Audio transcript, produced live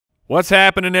What's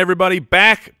happening, everybody?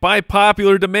 Back by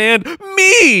popular demand,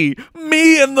 me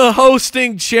in the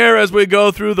hosting chair as we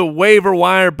go through the waiver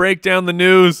wire, break down the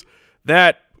news,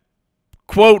 that,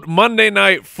 quote, Monday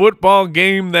night football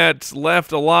game that's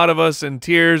left a lot of us in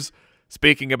tears.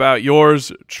 Speaking about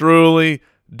yours truly,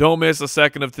 don't miss a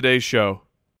second of today's show.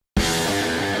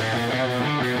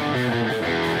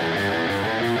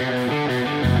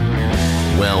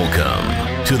 Welcome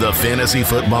to the Fantasy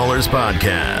Footballers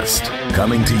Podcast,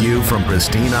 coming to you from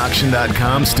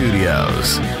pristineauction.com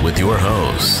studios with your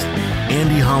hosts,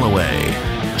 Andy Holloway,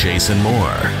 Jason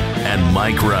Moore, and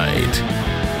Mike Wright.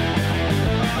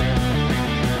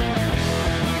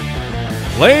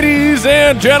 Ladies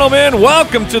and gentlemen,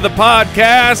 welcome to the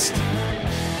podcast,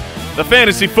 the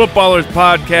Fantasy Footballers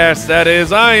Podcast, that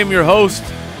is. I am your host,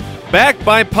 back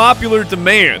by popular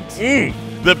demand.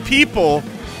 The people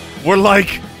were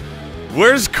like,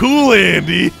 where's Cool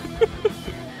Andy?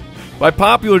 By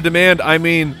popular demand, I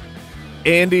mean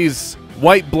Andy's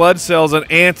white blood cells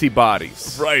and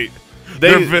antibodies. Right.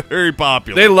 They're very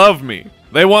popular. They love me.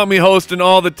 They want me hosting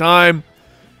all the time.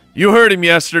 You heard him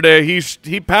yesterday.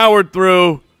 He powered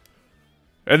through,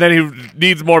 and then he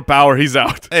needs more power. He's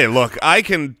out. Hey, look, I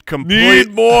can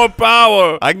Need more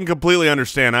power. I can completely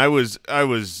understand. I was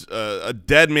a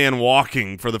dead man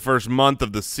walking for the first month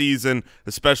of the season,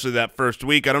 especially that first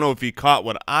week. I don't know if he caught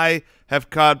what I have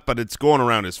caught, but it's going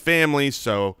around his family.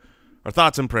 So our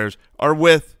thoughts and prayers are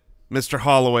with Mr.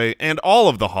 Holloway and all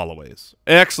of the Holloways.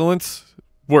 Excellent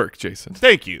work, Jason.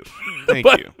 Thank you. Thank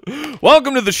you.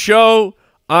 Welcome to the show.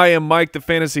 I am Mike, the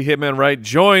Fantasy Hitman Wright,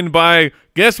 joined by,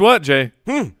 guess what, Jay?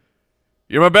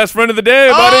 You're my best friend of the day,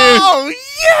 buddy. Oh,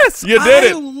 yes. You did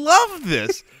it. I love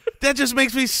this. That just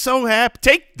makes me so happy.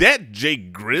 Take that, Jay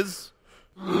Grizz.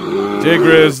 Jay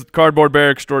Grizz, cardboard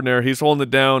bear extraordinaire. He's holding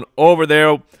it down over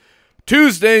there.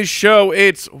 Tuesday's show,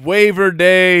 it's waiver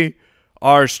day.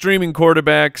 Our streaming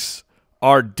quarterbacks,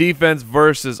 our defense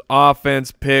versus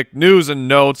offense pick, news and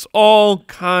notes, all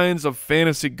kinds of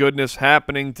fantasy goodness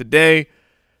happening today.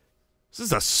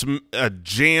 This is a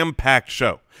jam-packed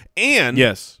show. And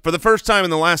yes, for the first time in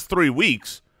the last 3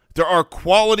 weeks, there are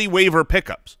quality waiver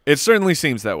pickups. It certainly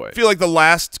seems that way. I feel like the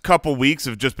last couple weeks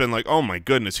have just been like, oh, my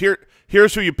goodness.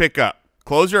 Here's who you pick up.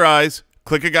 Close your eyes.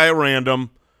 Click a guy at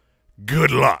random.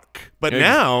 Good luck. But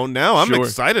now I'm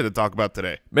excited to talk about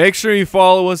today. Make sure you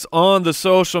follow us on the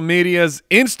social medias,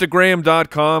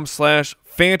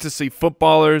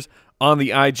 Instagram.com/fantasyfootballers. On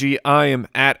the IG, I am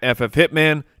at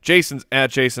FFHitman. Jason's at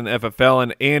JasonFFL,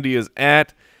 and Andy is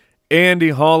at Andy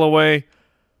Holloway.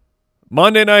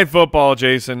 Monday Night Football,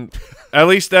 Jason. At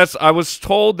least I was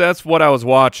told that's what I was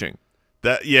watching.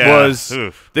 This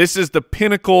is the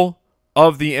pinnacle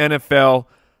of the NFL.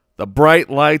 The bright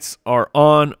lights are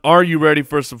on. Are you ready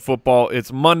for some football?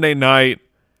 It's Monday night.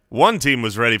 One team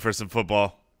was ready for some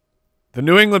football. The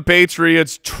New England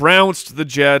Patriots trounced the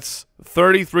Jets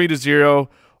 33-0.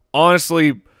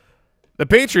 Honestly, the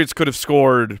Patriots could have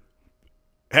scored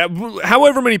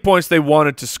however many points they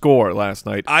wanted to score last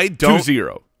night.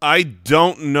 2-0. I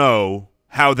don't know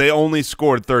how they only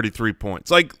scored 33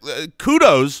 points. Like,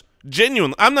 kudos,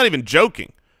 genuinely. I'm not even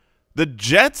joking. The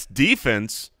Jets'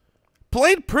 defense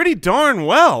played pretty darn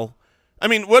well. I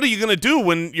mean, what are you going to do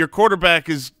when your quarterback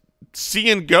is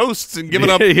seeing ghosts and giving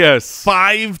up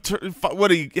five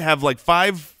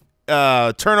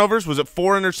turnovers? Was it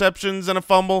 4 interceptions and a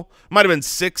fumble? Might have been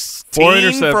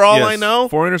 16 for all I know.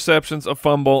 4 interceptions, a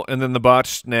fumble, and then the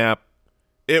botched snap.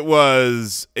 It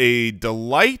was a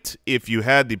delight if you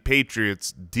had the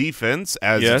Patriots defense,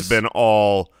 as it's been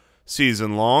all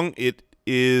season long. It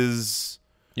is.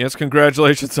 Yes,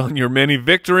 congratulations on your many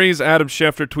victories. Adam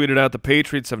Schefter tweeted out the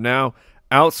Patriots have now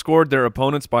outscored their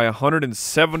opponents by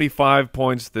 175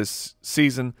 points this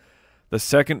season, the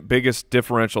second biggest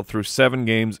differential through 7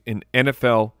 games in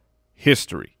NFL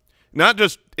history. Not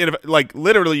just like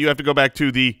literally, you have to go back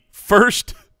to the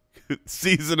first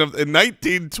season of in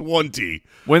 1920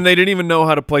 when they didn't even know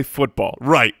how to play football.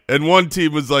 Right, and one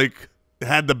team was like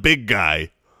had the big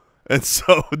guy, and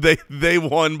so they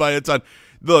won by a ton.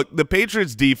 Look, the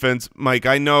Patriots defense, Mike.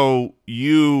 I know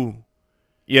you.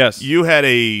 Yes, you had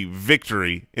a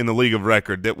victory in the league of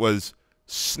record that was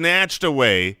snatched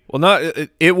away. Well,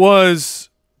 that was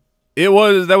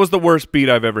the worst beat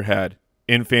I've ever had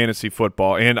in fantasy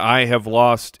football, and I have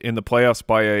lost in the playoffs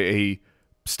by a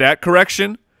stat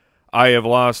correction. I have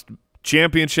lost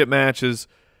championship matches,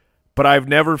 but I've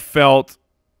never felt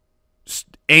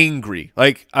angry.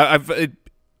 Like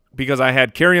because I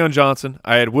had Kerryon Johnson,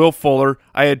 I had Will Fuller,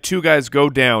 I had 2 guys go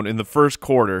down in the first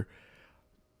quarter.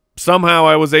 Somehow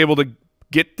I was able to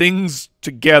get things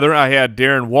together. I had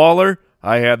Darren Waller,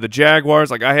 I had the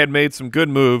Jaguars. Like, I had made some good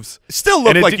moves. Still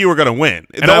looked like you were going to win.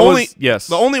 And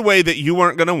The only way that you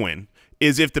weren't going to win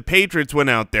is if the Patriots went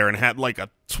out there and had like a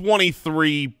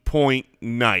 23-point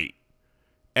night,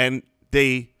 and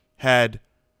they had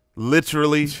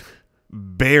literally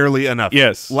barely enough.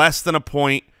 Yes. Less than a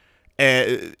point.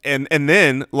 And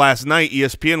then last night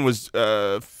ESPN was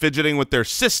fidgeting with their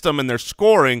system and their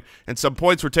scoring, and some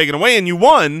points were taken away, and you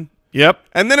won. Yep.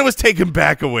 And then it was taken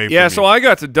back away from you. So I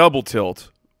got to double tilt,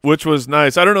 which was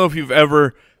nice. I don't know if you've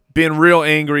ever been real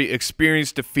angry,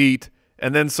 experienced defeat,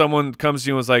 and then someone comes to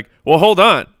you and was like, well, hold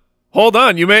on. Hold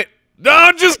on. You may – no,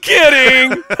 I'm just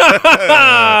kidding.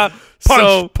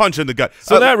 Punch in the gut.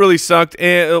 So that really sucked.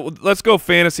 And let's go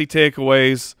fantasy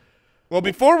takeaways. Well,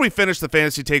 before we finish the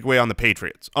fantasy takeaway on the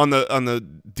Patriots, on the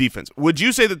defense, would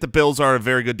you say that the Bills are a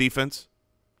very good defense?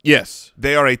 Yes.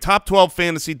 They are a top 12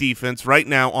 fantasy defense right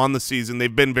now on the season.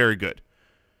 They've been very good.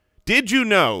 Did you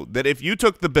know that if you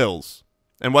took the Bills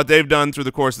and what they've done through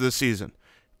the course of this season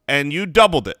and you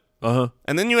doubled it,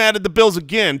 and then you added the Bills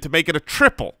again to make it a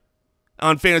triple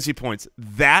on fantasy points,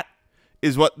 that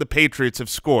is what the Patriots have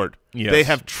scored. Yes. They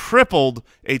have tripled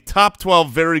a top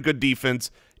 12 very good defense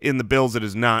in the Bills. It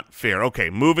is not fair. Okay,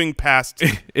 moving past.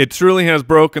 It truly has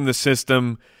broken the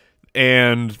system,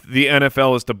 and the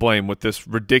NFL is to blame with this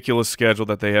ridiculous schedule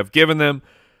that they have given them.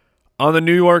 On the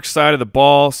New York side of the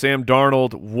ball, Sam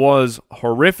Darnold was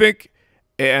horrific,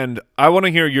 and I want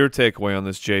to hear your takeaway on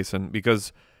this, Jason,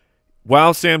 because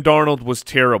while Sam Darnold was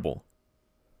terrible,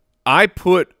 I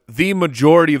put the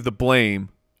majority of the blame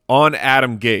on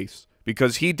Adam Gase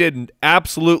because he did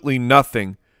absolutely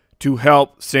nothing to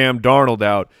help Sam Darnold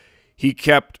out. He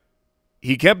kept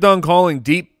on calling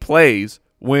deep plays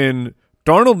when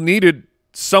Darnold needed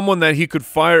someone that he could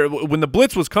fire. When the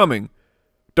blitz was coming,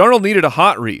 Darnold needed a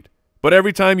hot read. But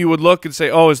every time you would look and say,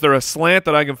 oh, is there a slant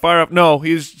that I can fire up? No,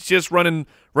 he's just running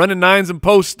nines and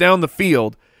posts down the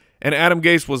field, and Adam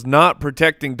Gase was not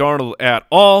protecting Darnold at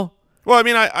all. Well, I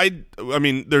mean, I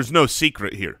mean, there's no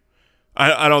secret here.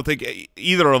 I don't think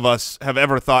either of us have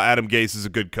ever thought Adam Gase is a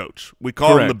good coach. We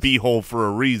call him the B-hole for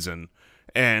a reason,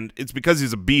 and it's because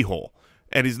he's a B-hole,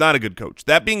 and he's not a good coach.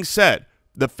 That being said,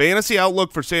 the fantasy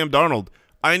outlook for Sam Darnold,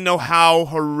 I know how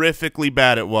horrifically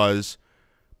bad it was,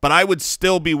 but I would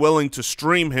still be willing to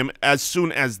stream him as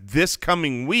soon as this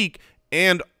coming week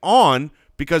and on,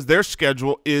 because their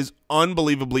schedule is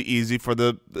unbelievably easy for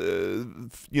the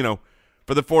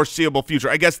for the foreseeable future.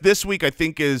 I guess this week I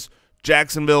think is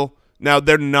Jacksonville. Now,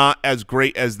 they're not as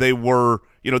great as they were.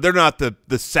 They're not the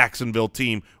Saxonville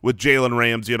team with Jalen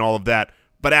Ramsey and all of that.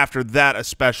 But after that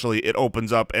especially, it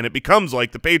opens up, and it becomes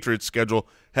like the Patriots' schedule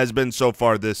has been so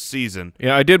far this season.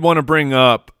 Yeah, I did want to bring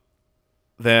up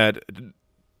that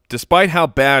despite how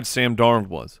bad Sam Darnold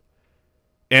was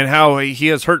and how he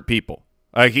has hurt people,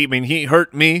 he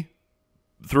hurt me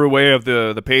through way of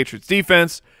the Patriots'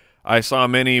 defense. I saw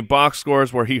many box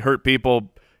scores where he hurt people.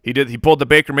 He pulled the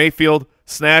Baker Mayfield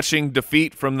snatching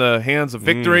defeat from the hands of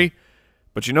victory.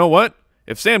 But you know what?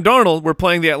 If Sam Darnold were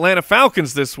playing the Atlanta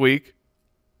Falcons this week,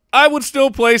 I would still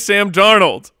play Sam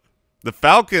Darnold. The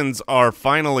Falcons are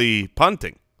finally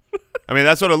punting. I mean,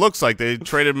 that's what it looks like. They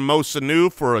traded Mo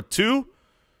Sanu for a 2.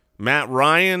 Matt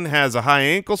Ryan has a high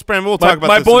ankle sprain. We'll talk about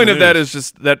my this point of that is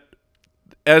just that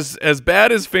as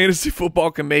bad as fantasy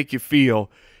football can make you feel,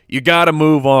 you got to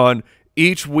move on.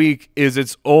 Each week is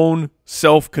its own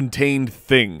self-contained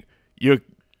thing.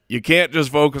 You can't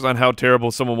just focus on how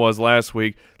terrible someone was last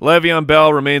week. Le'Veon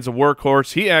Bell remains a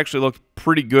workhorse. He actually looked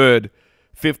pretty good,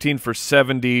 15 for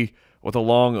 70 with a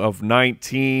long of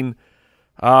 19.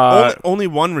 Only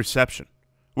one reception,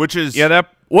 which is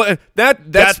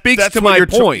that speaks to my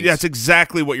point. That's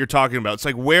exactly what you're talking about. It's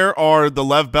like, where are the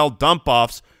Lev Bell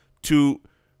dump-offs to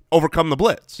overcome the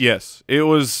blitz? Yes, it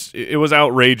was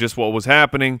outrageous what was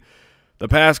happening. The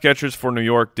pass catchers for New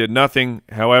York did nothing.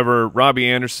 However, Robbie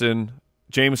Anderson,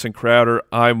 Jamison Crowder,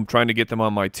 I'm trying to get them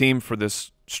on my team for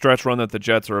this stretch run that the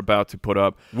Jets are about to put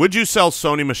up. Would you sell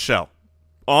Sony Michel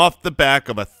off the back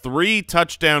of a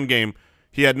 3-touchdown game?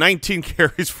 He had 19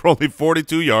 carries for only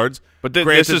 42 yards. But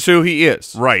this is who he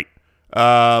is. Right.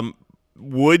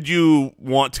 Would you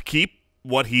want to keep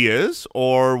what he is,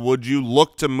 or would you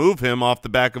look to move him off the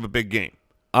back of a big game?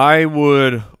 I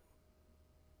would.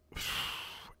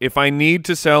 If I need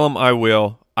to sell him, I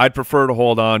will. I'd prefer to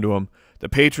hold on to him. The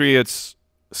Patriots'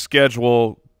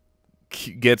 schedule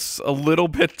gets a little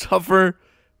bit tougher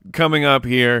coming up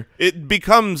here. It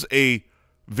becomes a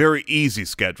very easy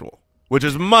schedule, which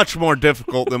is much more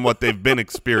difficult than what they've been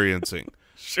experiencing.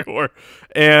 Sure.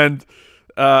 And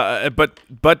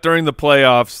but during the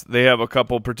playoffs, they have a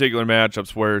couple particular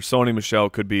matchups where Sony Michel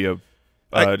could be a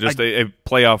just a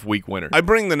playoff week winner. I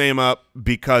bring the name up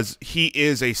because he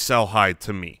is a sell high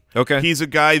to me. Okay. He's a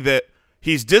guy that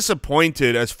he's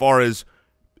disappointed as far as,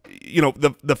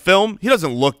 the film. He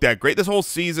doesn't look that great this whole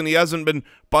season. He hasn't been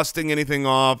busting anything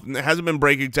off. Hasn't been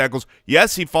breaking tackles.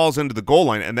 Yes, he falls into the goal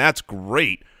line, and that's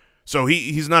great. So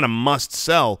he's not a must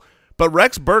sell. But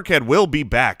Rex Burkhead will be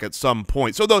back at some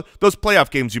point. So those playoff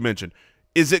games you mentioned,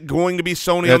 is it going to be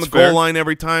Sony on the goal line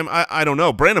every time? I don't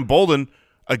know. Brandon Bolden,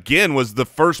 again, was the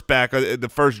first back. The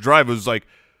first drive was like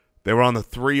they were on the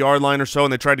 3-yard line or so,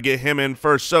 and they tried to get him in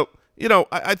first. So,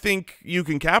 I think you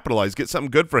can capitalize, get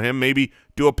something good for him, maybe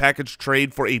do a package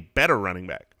trade for a better running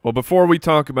back. Well, before we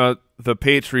talk about the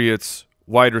Patriots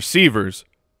wide receivers,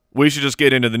 we should just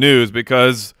get into the news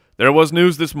because there was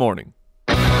news this morning.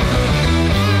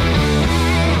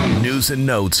 News and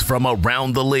notes from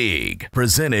around the league,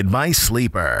 presented by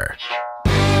Sleeper.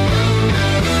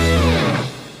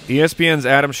 ESPN's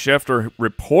Adam Schefter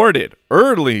reported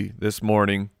early this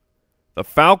morning the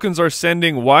Falcons are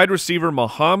sending wide receiver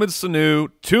Mohamed Sanu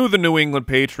to the New England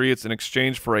Patriots in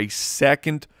exchange for a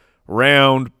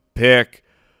second-round pick.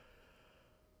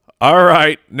 All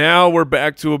right, now we're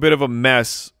back to a bit of a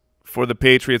mess for the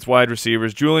Patriots wide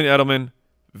receivers. Julian Edelman,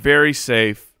 very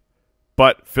safe.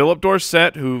 But Philip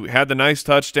Dorsett, who had the nice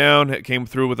touchdown, came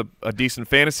through with a decent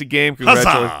fantasy game.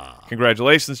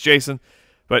 Congratulations, Jason.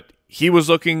 But he was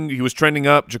trending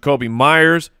up. Jacoby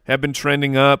Myers had been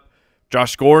trending up.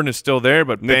 Josh Gordon is still there,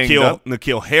 but banged up.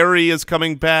 N'Keal Harry is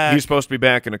coming back. He's supposed to be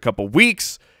back in a couple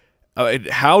weeks.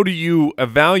 How do you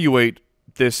evaluate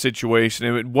this situation?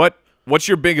 I mean, what's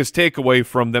your biggest takeaway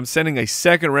from them sending a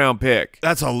second-round pick to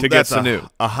get Sanu?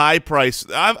 A high price.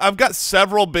 I've got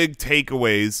several big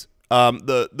takeaways.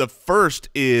 The first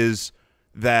is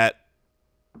that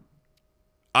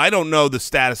I don't know the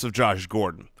status of Josh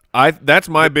Gordon. That's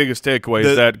my biggest takeaway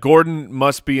is that Gordon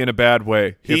must be in a bad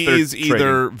way. He is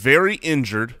either very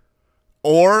injured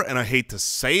or, and I hate to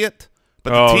say it,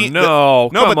 but come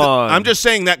on. I'm just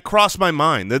saying that crossed my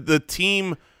mind. The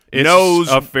team knows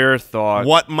a fair thought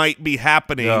what might be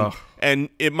happening, and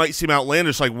it might seem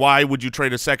outlandish. Like, why would you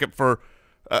trade a second for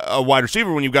a wide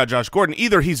receiver when you've got Josh Gordon?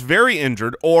 Either he's very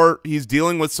injured or he's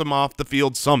dealing with some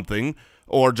off-the-field something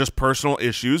or just personal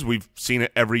issues. We've seen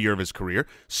it every year of his career.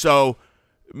 So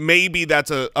maybe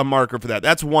that's a marker for that.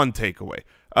 That's one takeaway.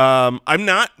 I'm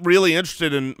not really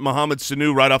interested in Mohamed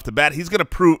Sanu right off the bat. He's got to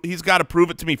prove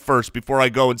it to me first before I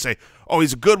go and say, oh,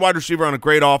 he's a good wide receiver on a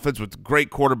great offense with a great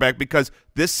quarterback, because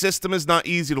this system is not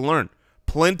easy to learn.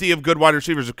 Plenty of good wide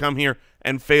receivers have come here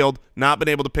and failed, not been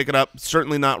able to pick it up,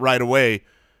 certainly not right away.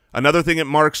 Another thing it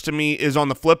marks to me is on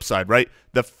the flip side, right?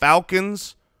 The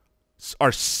Falcons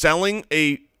are selling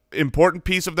a important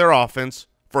piece of their offense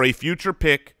for a future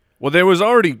pick. Well, there was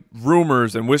already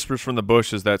rumors and whispers from the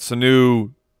bushes that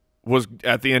Sanu was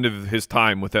at the end of his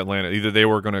time with Atlanta. Either they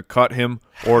were going to cut him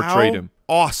or trade him.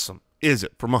 How awesome is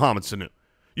it for Mohamed Sanu?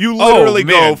 You literally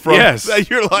go from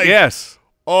you're like, yes.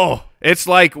 Oh. It's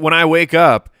like when I wake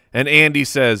up and Andy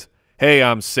says, hey,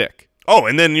 I'm sick. Oh,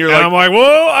 and then I'm like,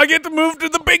 whoa, I get to move to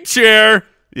the big chair.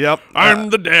 Yep. I'm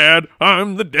the dad.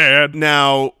 I'm the dad.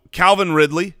 Now, Calvin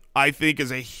Ridley, I think,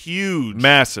 is a huge,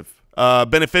 massive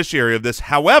beneficiary of this.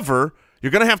 However,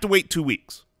 you're going to have to wait 2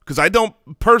 weeks, because I don't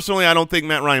think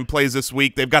Matt Ryan plays this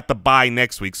week. They've got the bye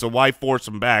next week, so why force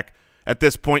him back? At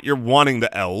this point, you're wanting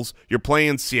the L's. You're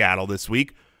playing Seattle this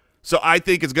week. So I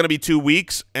think it's going to be 2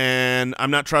 weeks, and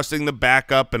I'm not trusting the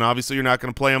backup, and obviously you're not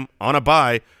going to play him on a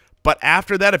bye. But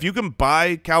after that, if you can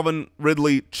buy Calvin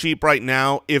Ridley cheap right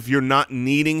now, if you're not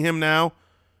needing him now,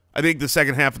 I think the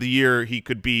second half of the year he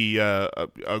could be a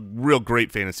real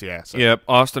great fantasy asset. Yep,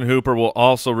 Austin Hooper will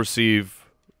also receive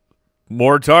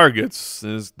more targets.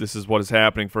 This is what is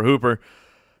happening for Hooper.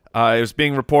 It was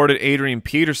being reported Adrian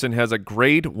Peterson has a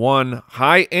grade 1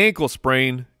 high ankle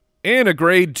sprain and a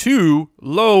grade 2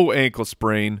 low ankle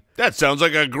sprain. That sounds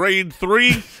like a grade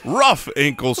 3 rough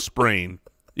ankle sprain.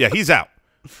 Yeah, he's out.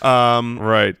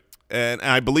 Right. And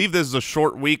I believe this is a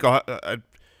short week. I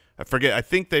forget. I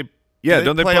think they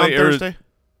don't they play on Thursday?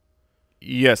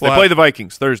 Yes, they play the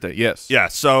Vikings Thursday. Yes. Yeah.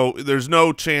 So there's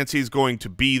no chance he's going to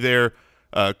be there.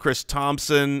 Chris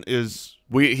Thompson is.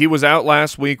 He was out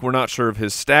last week. We're not sure of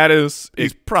his status.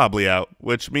 He's probably out,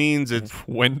 which means it's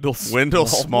Wendell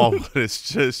Smallwood.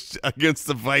 It's just against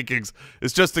the Vikings.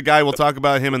 It's just a guy. We'll talk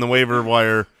about him in the waiver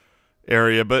wire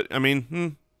area, but I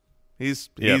mean, he's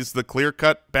the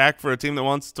clear-cut back for a team that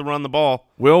wants to run the ball.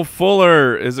 Will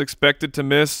Fuller is expected to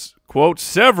miss, quote,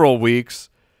 several weeks.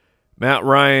 Matt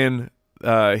Ryan,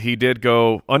 he did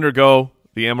undergo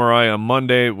the MRI on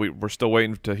Monday. We're still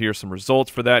waiting to hear some results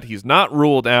for that. He's not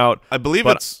ruled out. I believe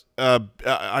it's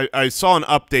I saw an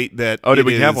update that did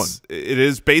we have one? It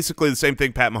is basically the same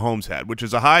thing Pat Mahomes had, which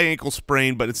is a high ankle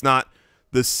sprain, but it's not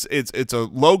this. It's a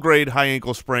low grade high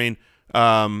ankle sprain.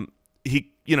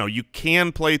 You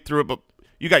can play through it, but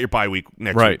you got your bye week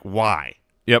next week. Why?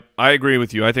 Yep, I agree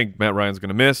with you. I think Matt Ryan's going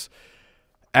to miss.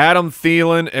 Adam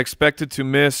Thielen expected to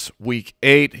miss Week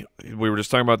 8. We were just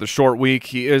talking about the short week.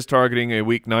 He is targeting a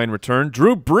Week 9 return.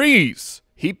 Drew Brees,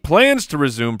 he plans to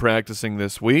resume practicing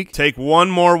this week. Take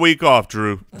one more week off,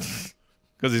 Drew.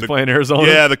 Because he's playing Arizona?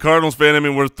 Yeah, the Cardinals fan. I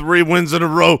mean, we're 3 wins in a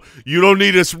row. You don't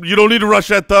need to rush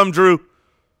that thumb, Drew.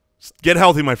 Get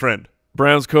healthy, my friend.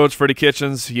 Browns coach Freddie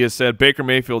Kitchens, he has said Baker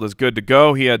Mayfield is good to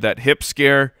go. He had that hip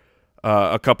scare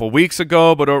a couple weeks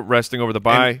ago, but resting over the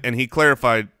bye. And he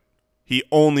clarified he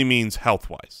only means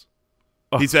health-wise.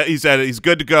 Oh. He said he's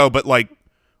good to go, but, like,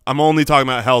 I'm only talking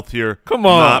about health here. Come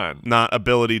on. Not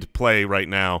ability to play right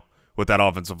now with that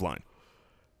offensive line.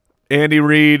 Andy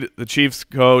Reid, the Chiefs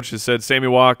coach, has said Sammy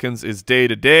Watkins is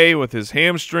day-to-day with his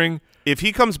hamstring. If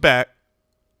he comes back,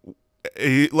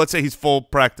 let's say he's full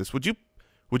practice, would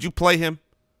you play him?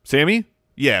 Sammy?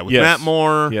 Yeah, with Matt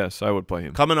Moore. Yes, I would play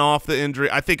him. Coming off the injury,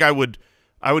 I think I would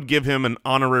give him an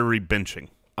honorary benching.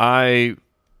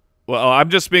 Well, I'm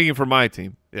just speaking for my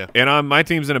team. Yeah. And my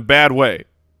team's in a bad way.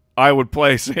 I would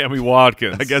play Sammy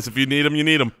Watkins. I guess if you need him, you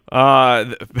need him.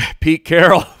 Pete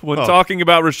Carroll, when talking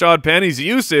about Rashad Penny's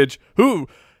usage, who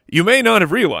you may not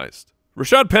have realized,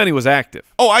 Rashad Penny was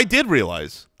active. Oh, I did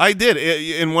realize. I did.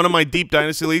 In one of my deep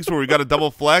dynasty leagues where we got a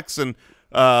double flex and,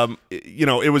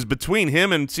 it was between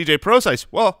him and C.J.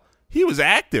 Prosise. Well, he was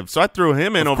active, so I threw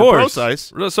him in over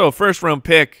Prosise. So first-round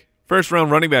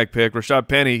running back pick, Rashad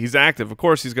Penny, he's active. Of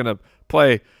course he's going to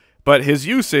play. But his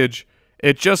usage,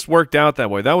 it just worked out that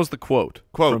way. That was the quote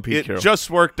from Pete Carroll. It just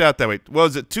worked out that way.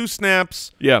 Was it 2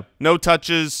 snaps? Yeah. No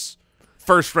touches,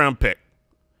 first-round pick.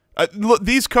 Look,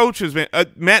 these coaches, man,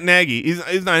 Matt Nagy,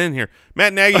 he's not in here.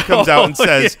 Matt Nagy comes out and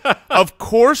says, of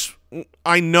course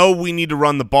I know we need to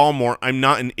run the ball more. I'm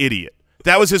not an idiot.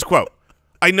 That was his quote.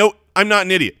 I know I'm not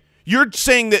an idiot. You're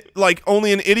saying that, like,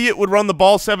 only an idiot would run the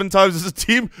ball 7 times as a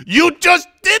team? You just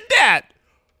did that.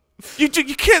 You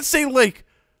can't say, like,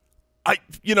 I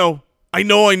know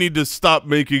I need to stop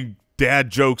making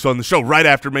dad jokes on the show right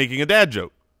after making a dad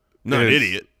joke. Not an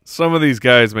idiot. Some of these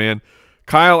guys, man.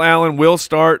 Kyle Allen will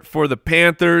start for the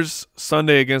Panthers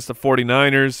Sunday against the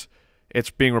 49ers.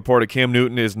 It's being reported Cam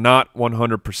Newton is not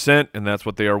 100%, and that's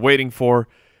what they are waiting for.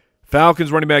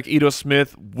 Falcons running back Ito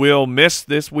Smith will miss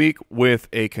this week with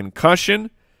a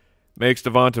concussion. Makes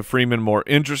Devonta Freeman more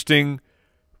interesting.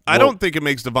 I don't think it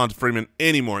makes Devonta Freeman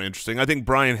any more interesting. I think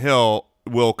Brian Hill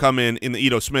will come in the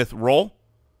Ito Smith role,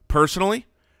 personally.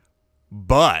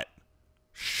 But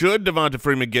should Devonta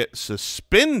Freeman get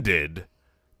suspended,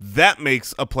 that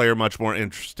makes a player much more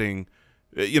interesting.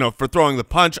 For throwing the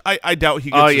punch, I doubt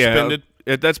he gets suspended.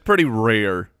 Yeah, that's pretty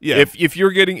rare. Yeah. If you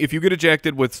get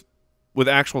ejected with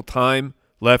actual time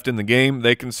left in the game,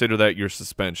 they consider that your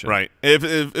suspension. Right. If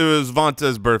it was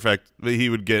Vontaze Burfict, he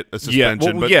would get a suspension.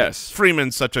 Yeah, well, but yes.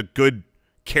 Freeman's such a good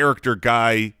character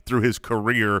guy through his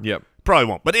career. Yep. Probably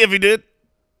won't. But if he did,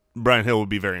 Brian Hill would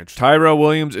be very interesting. Tyrell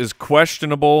Williams is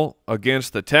questionable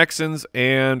against the Texans,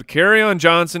 and Kerryon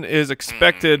Johnson is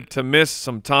expected to miss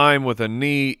some time with a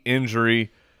knee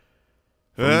injury.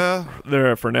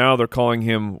 For now, they're calling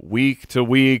him week to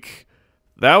week.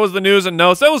 That was the news and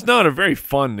notes. That was not a very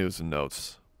fun news and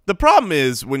notes. The problem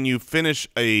is when you finish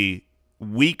a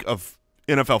week of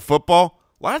NFL football,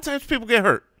 a lot of times people get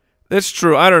hurt. That's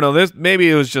true. I don't know. Maybe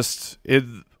it was just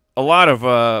a lot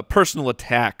of personal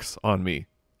attacks on me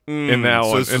in that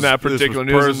one, in that particular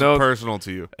news and notes. Personal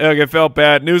to you. It felt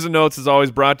bad. News and notes is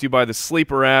always brought to you by the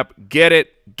Sleeper app. Get it,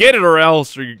 or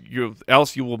else you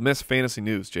will miss fantasy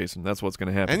news, Jason. That's what's going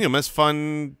to happen. And you'll miss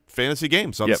fun fantasy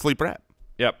games on the Sleeper app.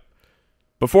 Yep.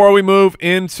 Before we move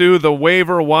into the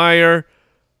waiver wire,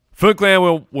 Foot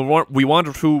Clan, we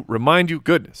want to remind you,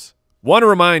 want to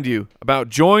remind you about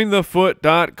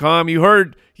jointhefoot.com. You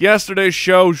heard yesterday's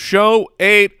show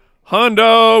 8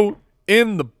 hundo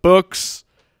in the books,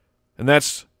 and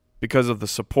that's because of the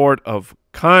support of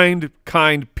kind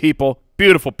people,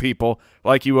 beautiful people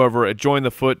like you over at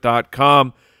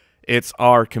jointhefoot.com. It's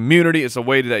our community. It's a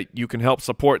way that you can help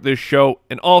support this show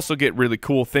and also get really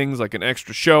cool things like an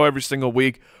extra show every single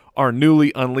week, our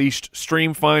newly unleashed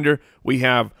Stream Finder. We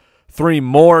have 3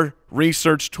 more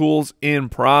research tools in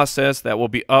process that will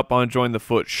be up on Join the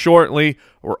Foot shortly.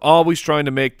 We're always trying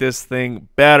to make this thing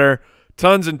better.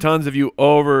 Tons and tons of you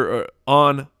over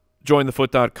on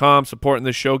jointhefoot.com supporting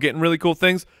this show, getting really cool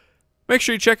things. Make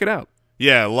sure you check it out.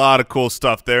 Yeah, a lot of cool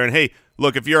stuff there. And, hey,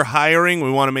 look, if you're hiring,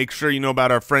 we want to make sure you know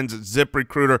about our friends at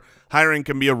ZipRecruiter. Hiring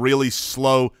can be a really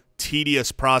slow,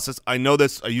 tedious process. I know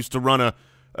this. I used to run a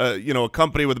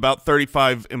company with about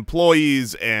 35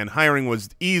 employees, and hiring was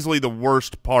easily the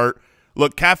worst part.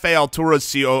 Look, Cafe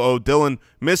Altura's COO, Dylan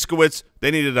Miskowitz,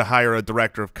 they needed to hire a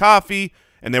director of coffee,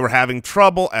 and they were having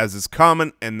trouble, as is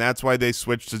common, and that's why they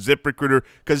switched to ZipRecruiter,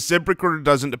 because ZipRecruiter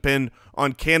doesn't depend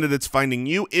on candidates finding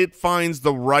you. It finds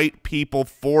the right people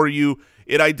for you.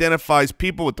 It identifies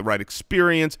people with the right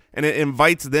experience, and it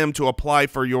invites them to apply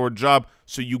for your job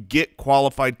so you get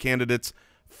qualified candidates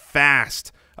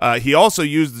fast. He also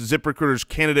used ZipRecruiter's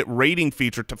candidate rating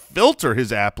feature to filter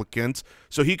his applicants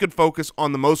so he could focus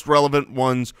on the most relevant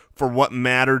ones for what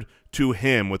mattered to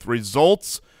him, with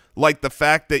results like the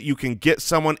fact that you can get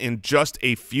someone in just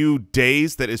a few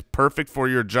days that is perfect for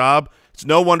your job. It's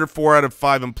no wonder 4 out of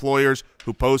 5 employers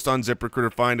who post on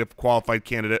ZipRecruiter find a qualified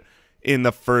candidate in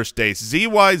the first day.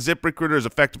 ZY ZipRecruiter is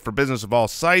effective for business of all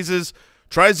sizes.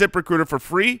 Try ZipRecruiter for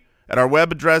free at our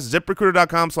web address,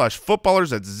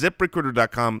 ZipRecruiter.com/footballers. That's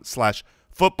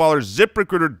ZipRecruiter.com/footballers.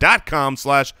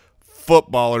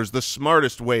 ZipRecruiter.com/footballers, the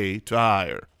smartest way to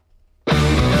hire.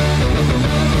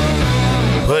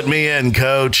 Put me in,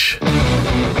 coach.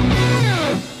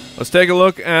 Let's take a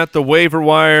look at the waiver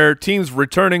wire. Teams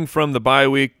returning from the bye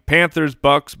week: Panthers,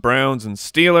 Bucks, Browns, and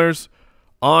Steelers.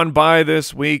 On bye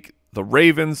this week, the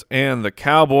Ravens and the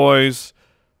Cowboys.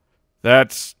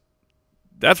 That's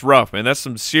rough, man. That's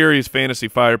some serious fantasy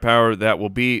firepower that will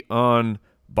be on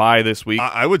bye this week.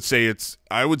 I would say this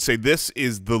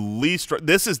is the least.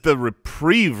 This is the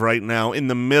reprieve right now in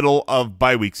the middle of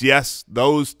bye weeks. Yes,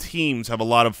 those teams have a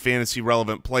lot of fantasy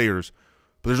relevant players,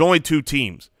 but there's only 2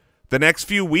 teams. The next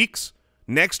few weeks,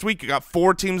 next week you got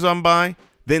 4 teams on bye,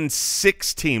 then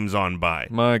 6 teams on bye.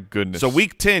 My goodness. So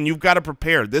week 10, you've got to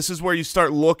prepare. This is where you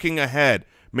start looking ahead.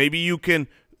 Maybe you can,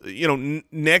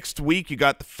 next week you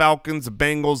got the Falcons, the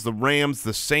Bengals, the Rams,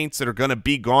 the Saints that are going to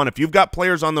be gone. If you've got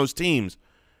players on those teams,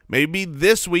 maybe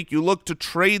this week you look to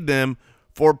trade them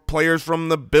for players from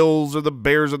the Bills or the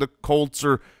Bears or the Colts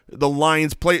or the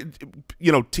Lions,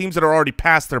 teams that are already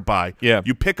past their bye. Yeah.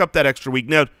 You pick up that extra week.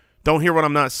 Now, don't hear what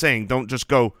I'm not saying. Don't just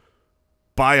go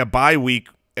buy a bye week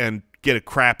and get a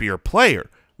crappier player.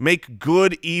 Make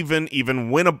good, even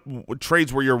win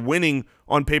trades where you're winning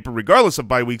on paper regardless of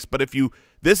bye weeks. But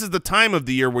this is the time of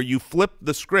the year where you flip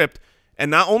the script, and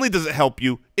not only does it help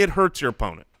you, it hurts your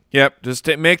opponent. Yep, just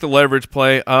make the leverage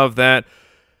play of that.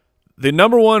 The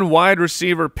number 1 wide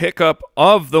receiver pickup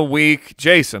of the week,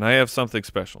 Jason, I have something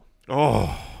special.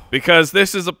 Oh. Because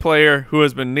this is a player who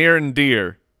has been near and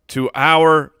dear to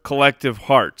our collective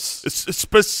hearts.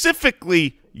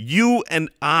 Specifically, you and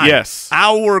I. Yes.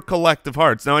 Our collective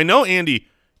hearts. Now, I know Andy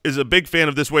is a big fan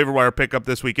of this waiver wire pickup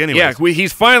this week anyways. Yeah,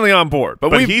 he's finally on board.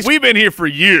 But we've been here for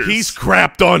years. He's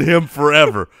crapped on him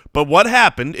forever. But what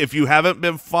happened, if you haven't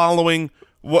been following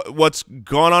what's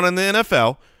gone on in the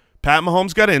NFL, Pat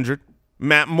Mahomes got injured.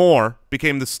 Matt Moore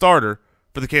became the starter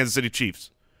for the Kansas City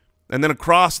Chiefs. And then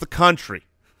across the country,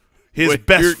 his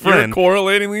best friend. You're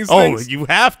correlating these things? Oh, you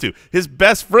have to. His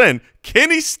best friend,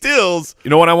 Kenny Stills.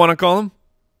 You know what I want to call him?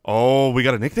 Oh, we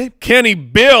got a nickname? Kenny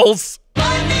Bills. Oh,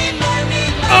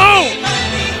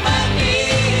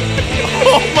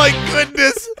 my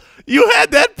goodness. You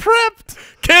had that prepped.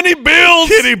 Kenny Bills.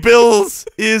 Kenny Bills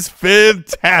is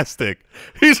fantastic.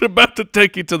 He's about to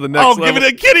take you to the next level. Oh, give it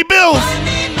to Kenny Bills.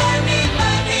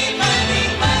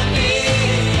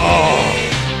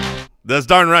 Oh, that's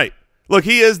darn right. Look,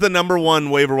 he is the number 1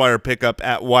 waiver wire pickup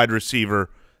at wide receiver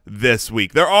this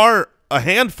week. There are a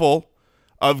handful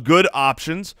of good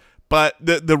options, but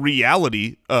the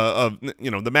reality of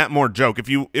the Matt Moore joke, if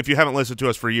you haven't listened to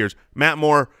us for years, Matt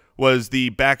Moore was the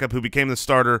backup who became the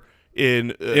starter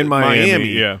in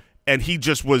Miami. Yeah. And he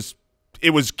just was – it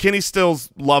was Kenny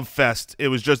Stills' love fest. It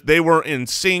was just they were in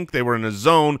sync. They were in a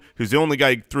zone. He was the only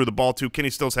guy he threw the ball to. Kenny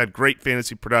Stills had great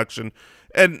fantasy production.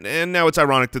 And now it's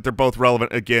ironic that they're both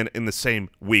relevant again in the same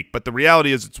week. But the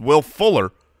reality is it's Will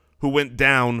Fuller who went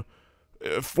down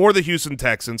for the Houston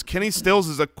Texans. Kenny Stills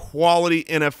is a quality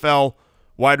NFL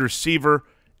wide receiver,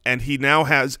 and he now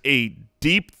has a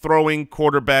deep-throwing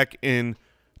quarterback in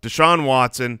Deshaun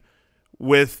Watson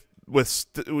with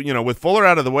Fuller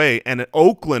out of the way and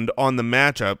Oakland on the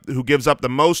matchup, who gives up the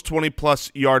most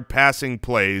 20-plus yard passing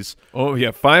plays. Oh,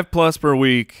 yeah, 5+ per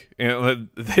week.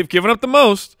 They've given up the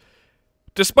most,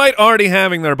 despite already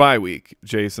having their bye week,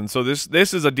 Jason. So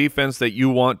this is a defense that you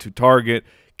want to target.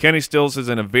 Kenny Stills is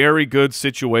in a very good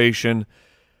situation.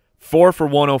 4 for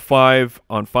 105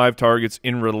 on 5 targets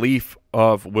in relief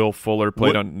of Will Fuller,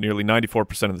 played on nearly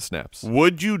 94% of the snaps.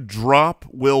 Would you drop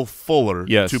Will Fuller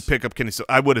to pick up Kenny Stills?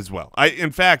 I would as well.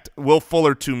 In fact, Will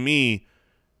Fuller to me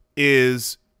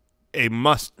is a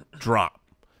must drop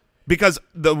because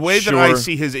the way that I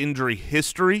see his injury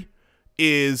history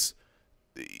is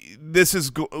this is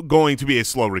going to be a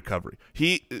slow recovery.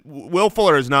 Will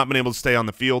Fuller has not been able to stay on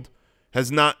the field,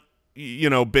 has not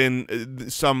been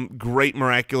some great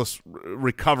miraculous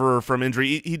recoverer from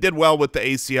injury. He did well with the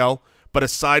ACL, but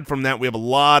aside from that, we have a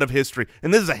lot of history.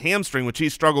 And this is a hamstring, which he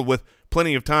struggled with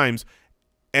plenty of times,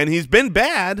 and he's been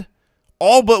bad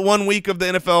all but 1 week of the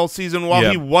NFL season while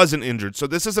he wasn't injured. So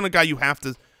this isn't a guy you have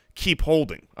to keep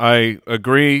holding. I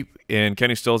agree, and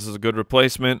Kenny Stills is a good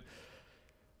replacement.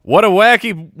 What a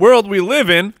wacky world we live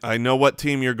in. I know what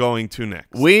team you're going to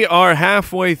next. We are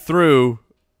halfway through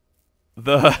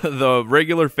the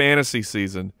regular fantasy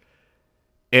season,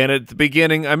 and at the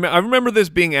beginning, I remember this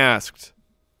being asked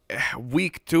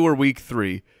week 2 or week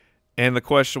 3, and the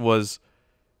question was,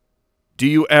 do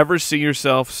you ever see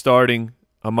yourself starting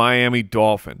a Miami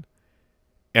Dolphin?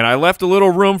 And I left a little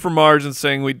room for margin,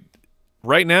 saying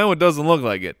right now it doesn't look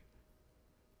like it.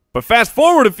 But fast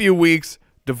forward a few weeks,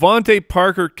 Devontae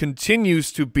Parker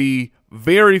continues to be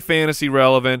very fantasy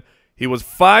relevant. He was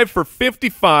 5 for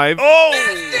 55.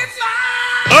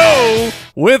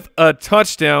 With a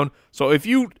touchdown. So if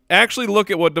you actually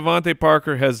look at what Devontae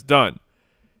Parker has done,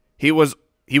 he was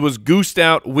goosed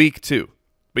out week 2.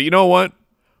 But you know what?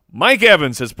 Mike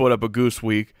Evans has put up a goose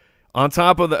week. On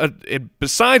top of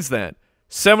besides that,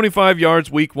 75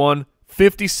 yards week 1,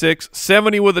 56,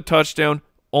 70 with a touchdown,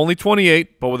 only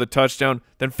 28, but with a touchdown,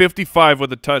 then 55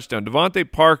 with a touchdown.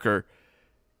 Devontae Parker,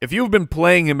 if you've been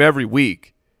playing him every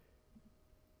week,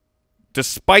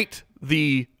 despite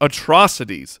the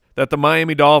atrocities that the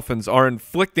Miami Dolphins are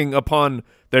inflicting upon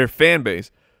their fan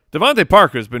base, Devontae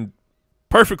Parker has been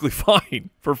perfectly fine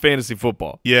for fantasy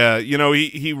football. Yeah,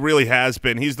 he really has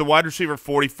been. He's the wide receiver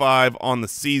 45 on the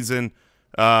season,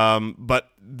 but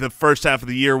the first half of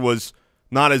the year was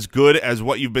not as good as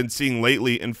what you've been seeing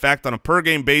lately. In fact, on a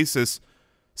per-game basis,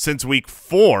 since week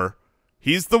 4,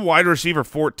 he's the wide receiver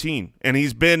 14, and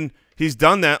he's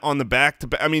done that on the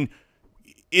back-to-back. I mean,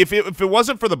 if it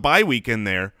wasn't for the bye week in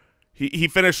there, he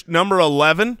finished number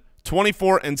 11,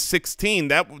 24, and 16.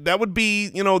 That would be,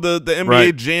 the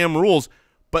NBA Jam rules.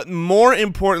 But more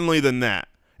importantly than that,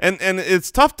 and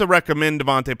it's tough to recommend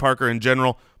Devontae Parker in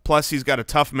general, plus he's got a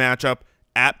tough matchup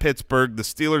at Pittsburgh. The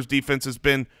Steelers' defense has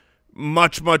been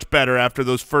much, much better after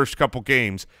those first couple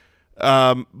games.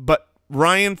 But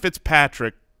Ryan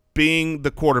Fitzpatrick being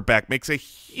the quarterback makes a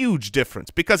huge difference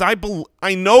because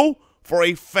I know for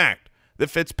a fact that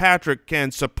Fitzpatrick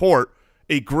can support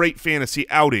a great fantasy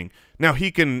outing. Now,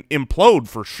 he can implode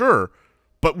for sure,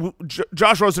 but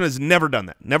Josh Rosen has never done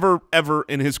that. Never, ever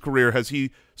in his career has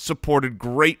he supported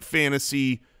great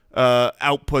fantasy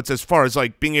outputs as far as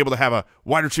like being able to have a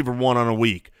wide receiver 1 on a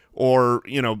week or,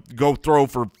 go throw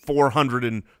for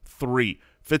 403.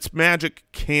 Fitzmagic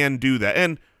can do that.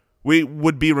 And we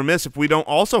would be remiss if we don't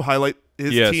also highlight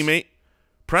his teammate,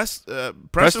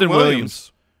 Preston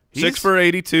Williams. 6 for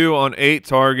 82 on 8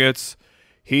 targets.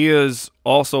 He is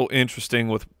also interesting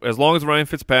with as long as Ryan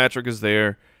Fitzpatrick is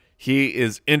there. He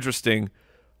is interesting.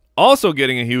 Also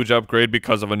getting a huge upgrade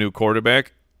because of a new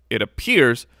quarterback. It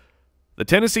appears the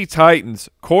Tennessee Titans,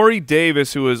 Corey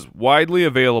Davis, who is widely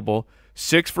available,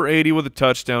 6 for 80 with a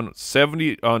touchdown,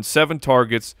 70 on 7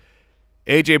 targets.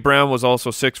 A.J. Brown was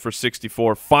also 6 for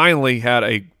 64. Finally had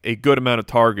a good amount of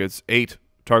targets, 8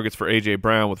 targets for A.J.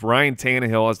 Brown with Ryan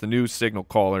Tannehill as the new signal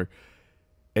caller.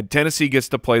 And Tennessee gets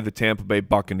to play the Tampa Bay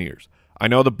Buccaneers. I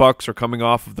know the Bucs are coming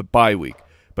off of the bye week,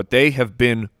 but they have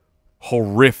been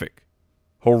horrific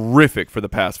for the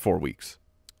past 4 weeks.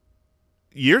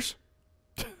 Years?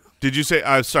 Did you say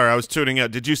sorry, I was tuning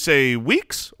out. Did you say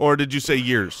weeks or did you say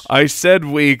years? I said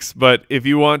weeks, but if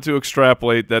you want to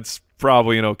extrapolate, that's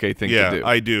probably an okay thing to do. Yeah,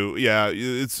 I do. Yeah,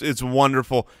 it's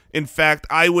wonderful. In fact,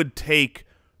 I would take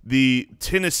the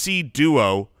Tennessee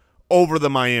duo over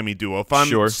the Miami duo if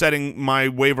I'm setting my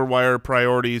waiver wire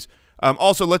priorities.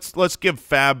 Also, let's give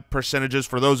fab percentages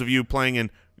for those of you playing in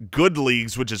good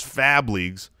leagues, which is fab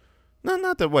leagues. No,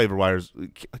 not that waiver wires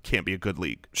can't be a good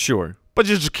league. Sure. But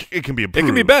it can be improved. It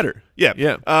can be better. Yeah.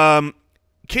 Yeah.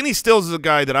 Kenny Stills is a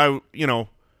guy that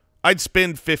I'd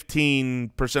spend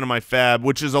 15% of my fab,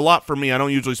 which is a lot for me. I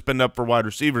don't usually spend up for wide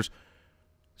receivers.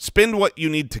 Spend what you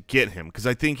need to get him because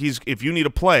I think if you need a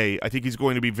play, I think he's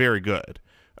going to be very good.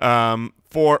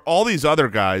 For all these other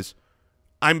guys,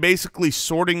 I'm basically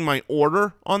sorting my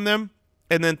order on them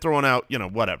and then throwing out,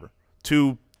 whatever,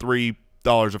 $2,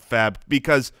 $3 of fab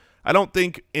because I don't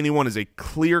think anyone is a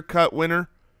clear-cut winner.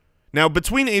 Now,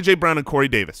 between A.J. Brown and Corey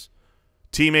Davis,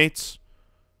 teammates,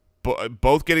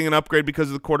 both getting an upgrade because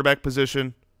of the quarterback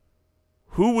position,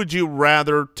 who would you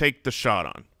rather take the shot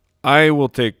on? I will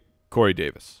take Corey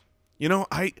Davis. You know,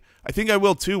 I think I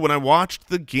will too. When I watched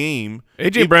the game,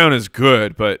 A.J. Brown is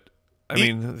good, but I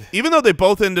mean, even though they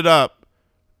both ended up,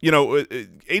 you know,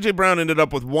 A.J. Brown ended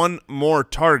up with one more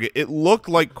target, it looked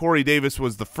like Corey Davis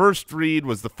was the first read,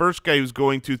 was the first guy who was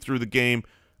going through the game,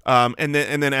 and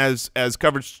then as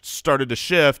coverage started to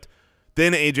shift,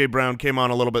 then A.J. Brown came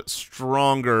on a little bit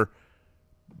stronger.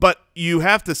 But you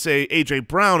have to say A.J.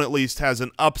 Brown at least has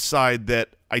an upside that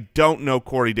I don't know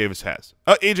Corey Davis has.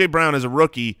 A.J. Brown as a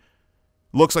rookie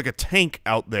looks like a tank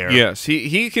out there. Yes,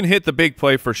 he can hit the big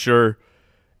play for sure.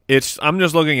 I'm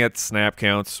just looking at snap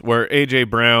counts where A.J.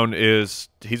 Brown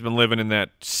he's been living in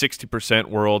that 60%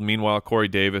 world. Meanwhile, Corey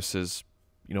Davis is,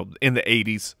 you know, in the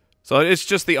 80s. So it's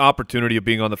just the opportunity of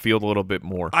being on the field a little bit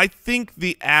more. I think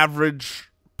the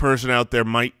average person out there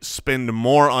might spend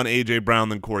more on A.J. Brown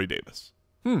than Corey Davis.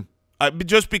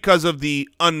 Just because of the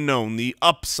unknown, the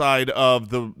upside of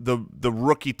the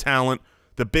rookie talent,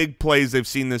 the big plays they've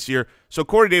seen this year. So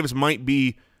Corey Davis might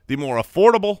be the more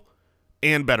affordable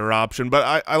and better option,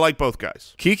 but I like both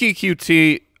guys. Kiki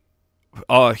QT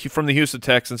from the Houston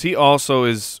Texans, he also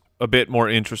is a bit more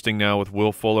interesting now with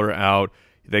Will Fuller out.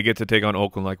 They get to take on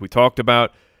Oakland like we talked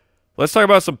about. Let's talk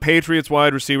about some Patriots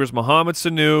wide receivers. Mohamed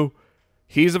Sanu,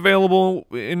 he's available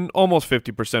in almost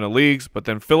 50% of leagues, but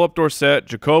then Phillip Dorsett,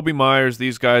 Jacoby Myers,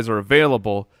 these guys are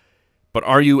available. But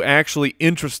are you actually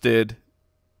interested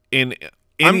in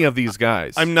any of these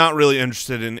guys? I'm not really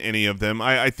interested in any of them.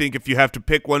 I think if you have to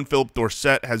pick one, Phillip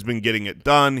Dorsett has been getting it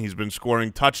done. He's been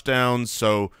scoring touchdowns,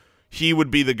 so he would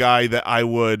be the guy that I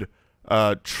would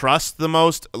trust the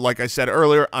most. Like I said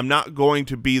earlier, I'm not going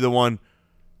to be the one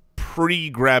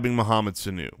pre-grabbing Mohamed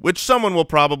Sanu, which someone will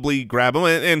probably grab him,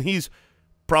 and he's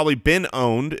probably been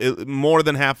owned. More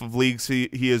than half of leagues he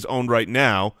is owned right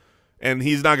now, and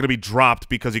he's not going to be dropped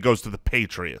because he goes to the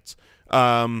Patriots.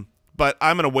 But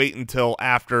I'm going to wait until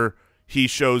after he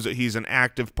shows that he's an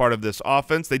active part of this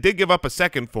offense. They did give up a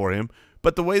second for him,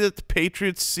 but the way that the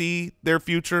Patriots see their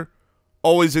future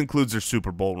always includes their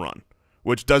Super Bowl run,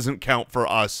 which doesn't count for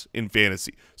us in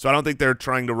fantasy. So I don't think they're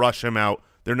trying to rush him out.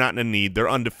 They're not in a need. They're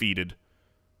undefeated.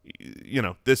 You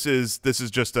know, this is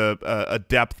just a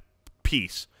depth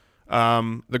piece.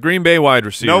 The Green Bay wide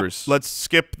receivers. Nope, let's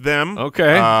skip them.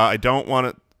 Okay. I don't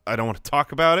want to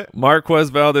talk about it.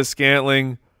 Marquez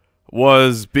Valdez-Scantling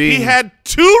was being. He had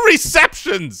 2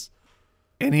 receptions,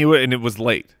 and it was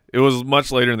late. It was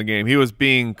much later in the game. He was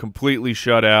being completely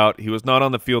shut out. He was not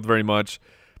on the field very much,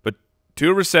 but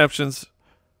 2 receptions,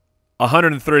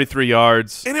 133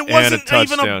 yards, and it wasn't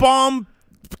even a bomb.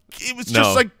 It was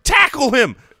just like tackle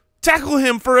him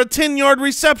for a 10-yard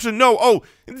reception. No,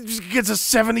 it just gets a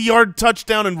 70-yard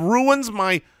touchdown and ruins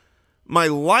my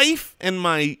life and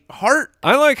my heart.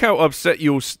 I like how upset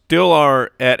you still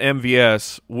are at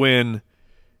MVS when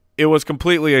it was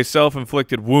completely a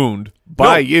self-inflicted wound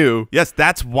by you. Yes,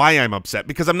 that's why I'm upset,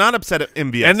 because I'm not upset at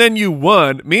MVS. And then you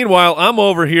won. Meanwhile, I'm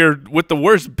over here with the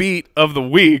worst beat of the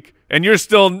week, and you're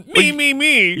still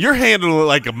me. You're handling it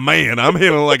like a man. I'm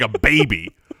handling it like a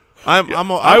baby.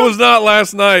 I was not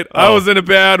last night. I was in a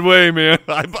bad way, man.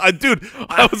 Dude,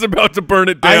 I was about to burn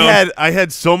it down. I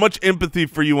had so much empathy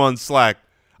for you on Slack.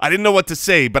 I didn't know what to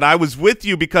say, but I was with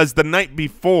you because the night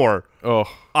before,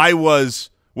 I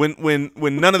was when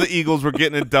none of the Eagles were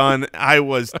getting it done. I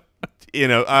was,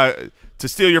 to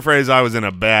steal your phrase, I was in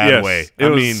a bad way.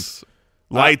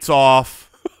 Lights off,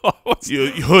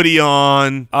 hoodie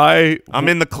on. I'm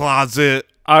in the closet.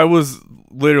 I was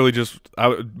literally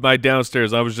my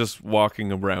downstairs. I was just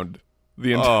walking around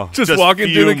the entire, just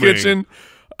walking through the kitchen.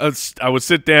 I would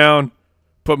sit down,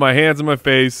 put my hands in my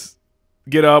face,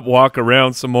 get up, walk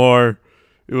around some more.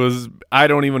 I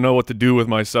don't even know what to do with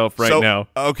myself now.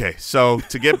 Okay, so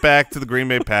to get back to the Green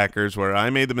Bay Packers, where I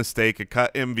made the mistake, I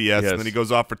cut MVS, and then he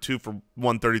goes off for 2 for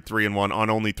 133 and 1 on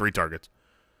only 3 targets.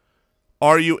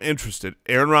 Are you interested?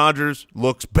 Aaron Rodgers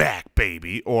looks back,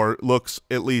 baby, or looks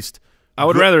at least. I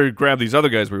would rather grab these other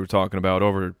guys we were talking about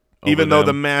over even though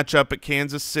them. the matchup at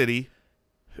Kansas City,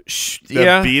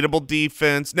 the beatable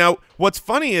defense. Now, what's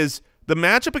funny is the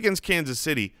matchup against Kansas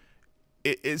City,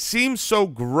 it seems so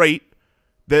great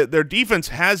that their defense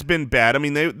has been bad. I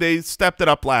mean, they stepped it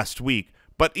up last week,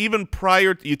 but even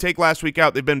prior, you take last week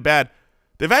out, they've been bad.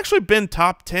 They've actually been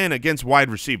top 10 against wide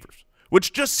receivers,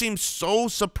 which just seems so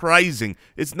surprising.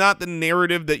 It's not the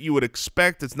narrative that you would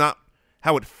expect. It's not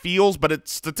how it feels, but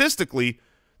statistically,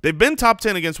 they've been top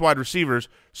 10 against wide receivers.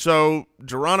 So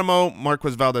Geronimo,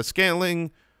 Marquez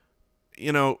Valdez-Scantling,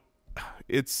 I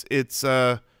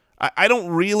I don't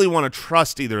really want to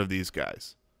trust either of these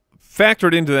guys.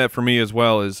 Factored into that for me as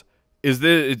well is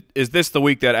this the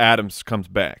week that Adams comes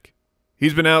back?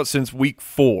 He's been out since week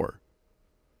 4.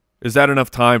 Is that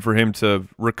enough time for him to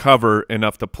recover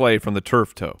enough to play from the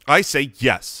turf toe? I say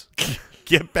yes.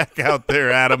 Get back out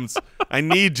there, Adams. I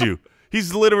need you.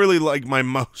 He's literally like my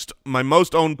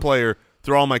most owned player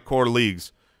through all my core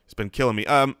leagues. He's been killing me.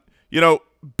 You know,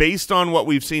 based on what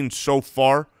we've seen so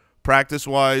far,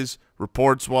 practice-wise,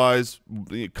 reports-wise,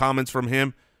 comments from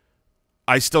him,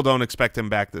 I still don't expect him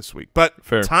back this week. But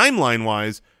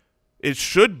timeline-wise, it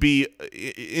should be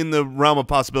in the realm of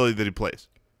possibility that he plays.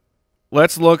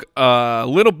 Let's look a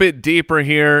little bit deeper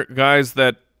here, guys,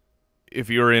 that if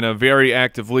you're in a very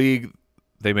active league,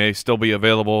 they may still be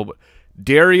available.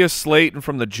 Darius Slayton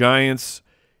from the Giants,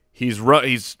 he's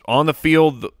on the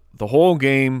field the whole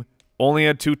game, only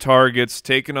had 2 targets,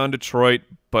 taken on Detroit,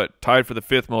 but tied for the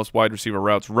 5th most wide receiver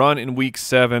routes run in Week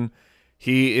 7.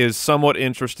 He is somewhat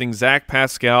interesting. Zach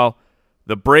Pascal,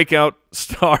 the breakout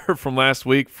star from last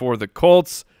week for the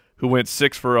Colts, who went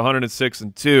 6 for 106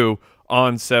 and 2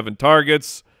 on 7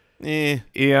 targets.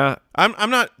 Yeah. I'm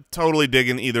not totally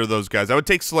digging either of those guys. I would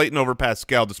take Slayton over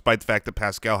Pascal, despite the fact that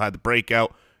Pascal had the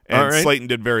breakout and Slayton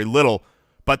did very little.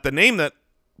 But the name that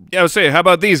I would say, how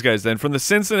about these guys then? From the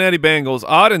Cincinnati Bengals,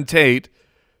 Auden Tate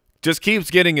just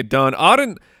keeps getting it done.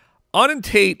 Auden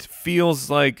Tate feels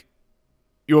like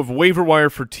you have waiver wire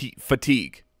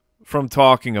fatigue from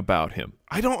talking about him.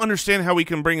 I don't understand how we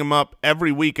can bring him up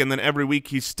every week, and then every week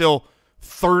he's still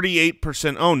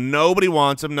 38% owned. Nobody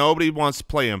wants him. Nobody wants to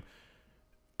play him.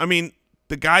 I mean,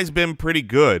 the guy's been pretty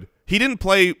good. He didn't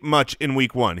play much in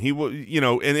week 1. He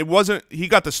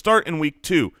got the start in week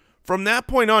 2. From that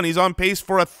point on, he's on pace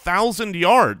for 1,000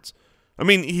 yards. I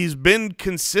mean, he's been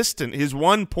consistent. His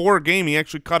one poor game, he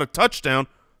actually caught a touchdown,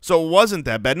 so it wasn't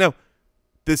that bad. No,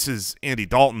 this is Andy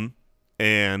Dalton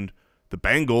and the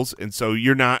Bengals, and so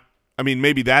you're not – I mean,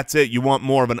 maybe that's it. You want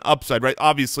more of an upside, right?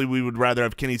 Obviously, we would rather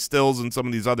have Kenny Stills and some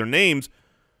of these other names,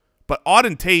 but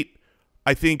Auden Tate,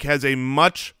 I think, has a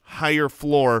much higher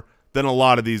floor than a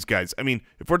lot of these guys. I mean,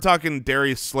 if we're talking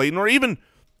Darius Slayton or even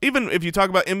if you talk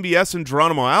about MBS and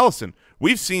Geronimo Allison,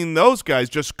 we've seen those guys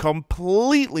just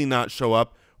completely not show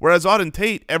up, whereas Auden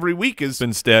Tate every week has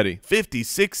been steady. 50,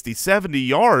 60, 70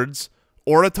 yards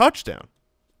or a touchdown.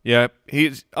 Yeah,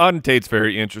 Auden Tate's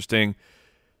very interesting.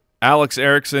 Alex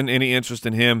Erickson, any interest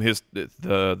in him?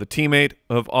 The teammate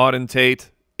of Auden Tate,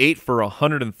 8 for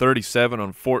 137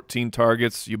 on 14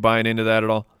 targets. You buying into that at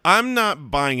all? I'm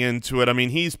not buying into it. I mean,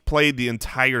 he's played the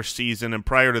entire season, and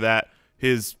prior to that,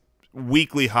 his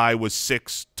weekly high was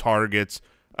 6 targets.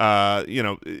 You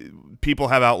know, people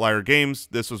have outlier games.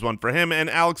 This was one for him. And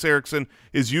Alex Erickson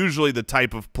is usually the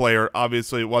type of player.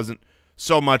 Obviously, it wasn't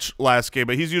so much last game,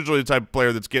 but he's usually the type of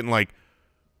player that's getting like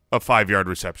a 5-yard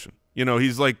reception. You know,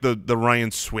 he's like the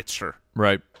Ryan Switzer.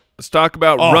 Right. Let's talk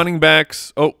about running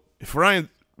backs. Oh, if Ryan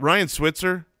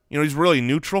Switzer, you know, he's really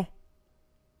neutral.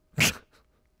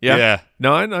 Yeah.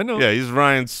 No, I know. Yeah, he's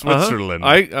Ryan Switzerland.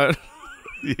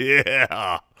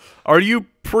 Yeah. Are you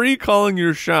pre-calling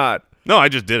your shot? No, I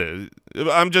just did it.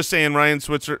 I'm just saying Ryan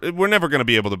Switzer. We're never going to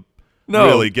be able to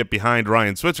really get behind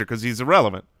Ryan Switzer because he's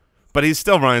irrelevant. But he's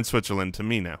still Ryan Switzerland to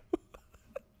me now.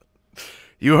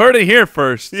 You heard it here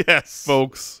first. Yes.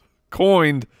 Folks.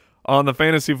 Coined on the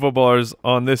Fantasy Footballers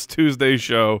on this Tuesday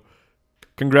show.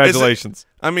 Congratulations.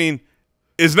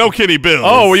 Is no Kitty Bills.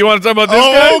 Oh, you want to talk about this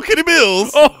guy? Oh, Kitty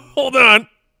Bills. Oh, hold on.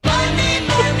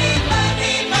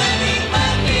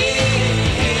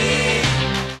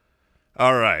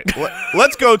 All right.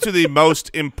 Let's go to the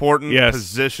most important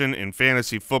position in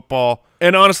fantasy football.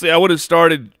 And honestly, I would have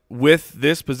started with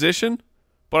this position,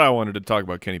 but I wanted to talk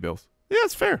about Kenny Bills. Yeah,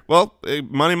 it's fair. Well,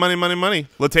 money.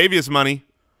 Latavius money.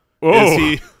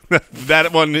 Oh,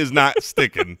 that one is not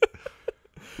sticking.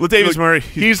 Latavius Murray.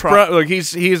 He's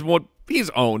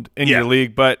owned in your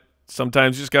league, but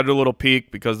sometimes you just got to do a little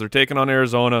peek because they're taking on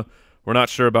Arizona. We're not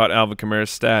sure about Alvin Kamara's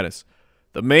status.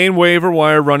 The main waiver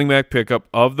wire running back pickup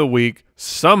of the week,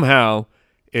 somehow,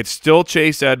 it's still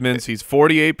Chase Edmonds. He's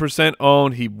 48%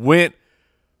 owned. He went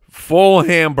full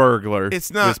hamburglar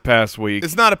this past week.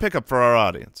 It's not a pickup for our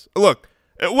audience. Look,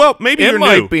 well, maybe you're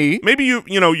might new. Be. Maybe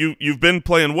you've been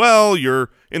playing well.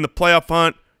 You're in the playoff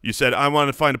hunt. You said, I want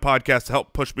to find a podcast to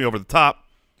help push me over the top.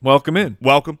 Welcome in.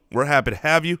 Welcome. We're happy to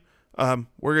have you.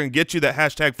 We're going to get you that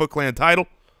hashtag FootClan title.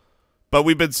 But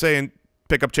we've been saying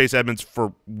pick up Chase Edmonds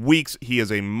for weeks. He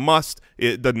is a must.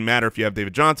 It doesn't matter if you have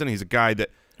David Johnson. He's a guy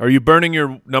that – Are you burning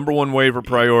your #1 waiver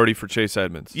priority for Chase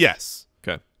Edmonds? Yes.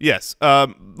 Okay. Yes.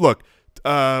 Look,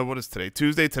 what is today?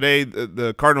 Tuesday. Today,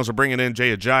 the Cardinals are bringing in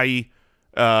Jay Ajayi,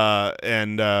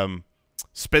 and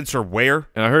Spencer Ware.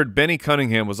 And I heard Benny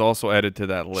Cunningham was also added to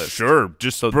that list. Sure,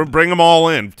 just bring them all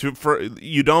in.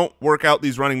 You don't work out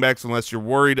these running backs unless you're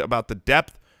worried about the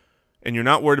depth, and you're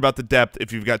not worried about the depth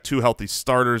if you've got 2 healthy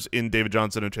starters in David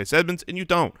Johnson and Chase Edmonds, and you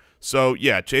don't. So,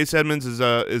 yeah, Chase Edmonds is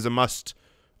a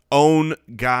must-own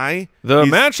guy. The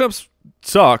matchups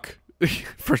suck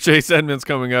for Chase Edmonds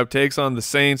coming up. Takes on the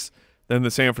Saints, then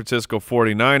the San Francisco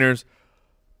 49ers,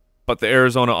 but the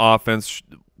Arizona offense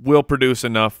will produce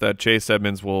enough that Chase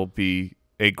Edmonds will be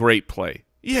a great play.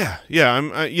 Yeah.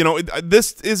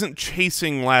 This isn't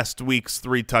chasing last week's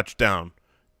 3-touchdown,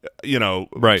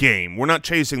 game. We're not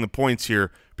chasing the points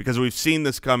here because we've seen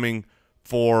this coming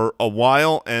for a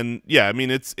while. And yeah, I mean,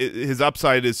 his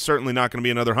upside is certainly not going to be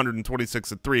another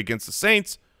 126-3 against the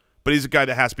Saints, but he's a guy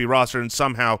that has to be rostered, and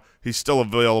somehow he's still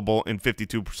available in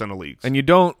 52% of leagues. And you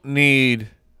don't need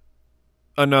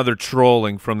another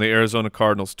trolling from the Arizona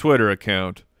Cardinals Twitter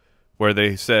account where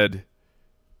they said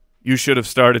you should have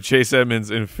started Chase Edmonds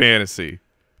in fantasy.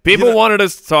 People wanted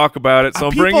us to talk about it, so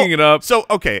I'm bringing it up. So,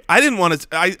 okay, I didn't want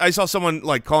to I saw someone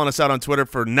like calling us out on Twitter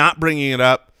for not bringing it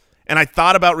up, and I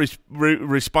thought about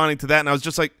responding to that, and I was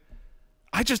just like,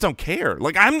 I just don't care.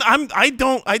 Like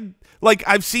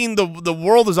I've seen the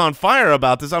world is on fire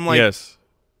about this. I'm like, yes.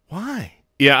 Why?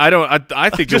 Yeah, I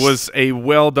think it was a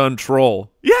well done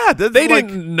troll. Yeah, they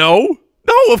didn't know.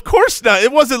 No, of course not.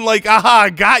 It wasn't like, aha, I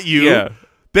got you. Yeah.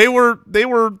 They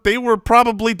were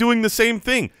probably doing the same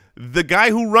thing. The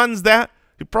guy who runs that,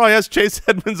 he probably has Chase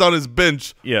Edmonds on his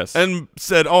bench. Yes. And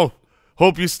said, "Oh,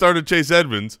 hope you started Chase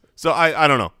Edmonds." So I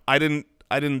don't know. I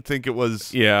didn't think it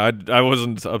was. Yeah, I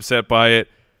wasn't upset by it.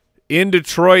 In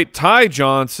Detroit, Ty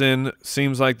Johnson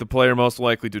seems like the player most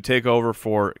likely to take over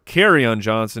for Kerryon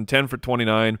Johnson, 10 for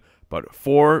 29, but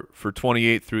 4 for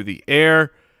 28 through the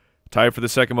air. Tied for the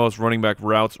second most running back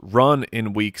routes run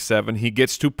in Week 7. He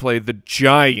gets to play the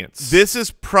Giants. This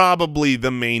is probably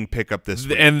the main pickup this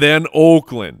week. And then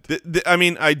Oakland. I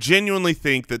mean, I genuinely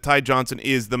think that Ty Johnson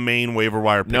is the main waiver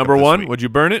wire pickup Number this one, week. would you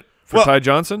burn it for Ty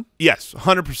Johnson? Yes,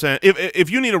 100%. If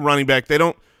you need a running back, they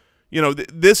don't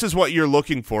this is what you're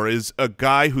looking for, is a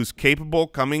guy who's capable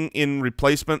coming in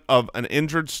replacement of an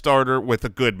injured starter with a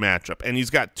good matchup. And he's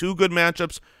got 2 good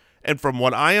matchups. And from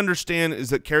what I understand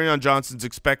is that Kerryon Johnson's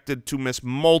expected to miss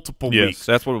multiple weeks. Yes,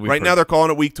 that's what we've heard. Now they're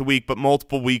calling it week to week, but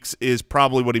multiple weeks is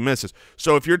probably what he misses.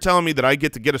 So if you're telling me that I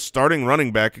get to get a starting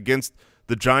running back against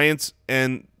the Giants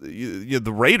and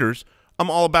the Raiders, I'm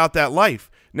all about that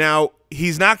life. Now,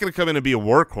 he's not going to come in and be a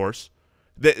workhorse.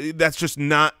 That's just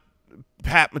not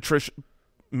Pat Matricia.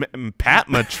 Pat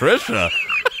Matricia?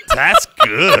 That's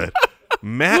good.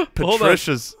 Matt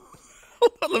Patricia's.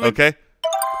 Okay.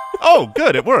 Oh,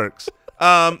 good, it works.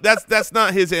 That's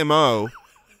not his MO,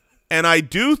 and I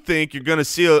do think you're gonna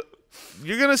see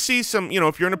some.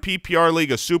 If you're in a PPR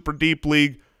league, a super deep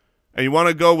league, and you want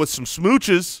to go with some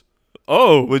smooches.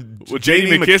 Oh, with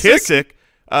J.D. McKissick.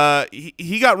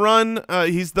 He got run.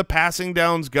 He's the passing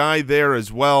downs guy there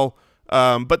as well.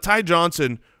 But Ty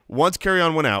Johnson, once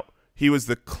Kerryon went out, he was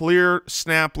the clear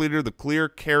snap leader, the clear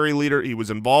carry leader. He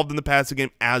was involved in the passing game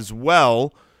as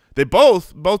well. They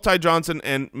both Ty Johnson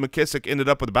and McKissick ended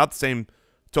up with about the same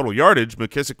total yardage.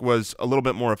 McKissick was a little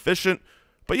bit more efficient.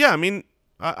 But, yeah, I mean,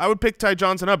 I would pick Ty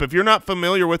Johnson up. If you're not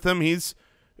familiar with him, he was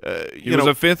a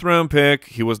 5th-round pick.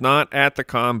 He was not at the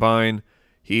Combine.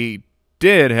 He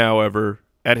did, however,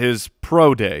 at his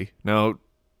pro day. Now,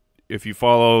 if you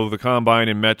follow the Combine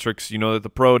and metrics, you know that the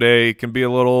pro day can be a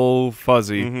little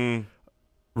fuzzy. Mm-hmm.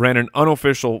 Ran an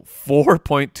unofficial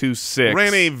 4.26.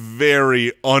 Ran a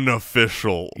very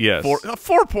unofficial. Yes.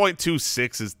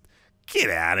 4.26 is get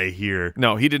out of here.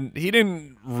 No, he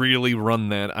didn't really run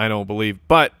that, I don't believe.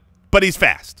 But he's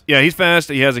fast. Yeah, he's fast.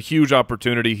 He has a huge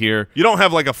opportunity here. You don't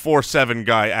have like a 4.7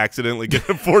 guy accidentally get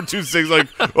a 4.26 like,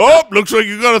 oh, looks like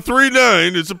you got a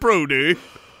 3.9. It's a pro day.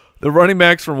 The running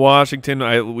backs from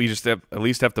Washington, we just at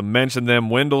least have to mention them.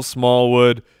 Wendell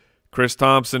Smallwood, Chris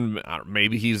Thompson,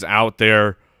 maybe he's out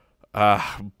there,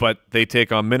 but they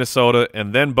take on Minnesota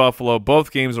and then Buffalo.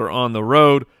 Both games are on the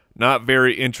road. Not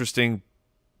very interesting,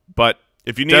 but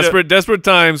if you need desperate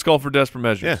times call for desperate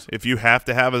measures. Yeah, if you have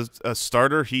to have a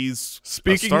starter, he's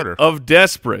Speaking a starter. of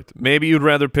desperate, maybe you'd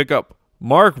rather pick up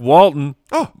Mark Walton.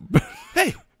 Oh,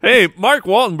 hey. Hey, Mark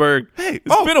Waltenberg. Hey,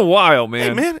 it's been a while,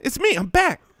 man. Hey, man, it's me. I'm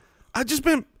back. I've just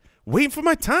been waiting for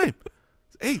my time.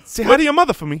 Hey, say hi to your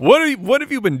mother for me. What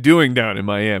have you been doing down in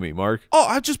Miami, Mark? Oh,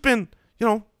 I've just been,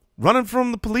 running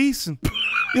from the police and,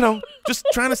 just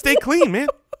trying to stay clean, man.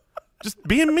 Just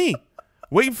being me.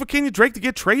 Waiting for Kenya Drake to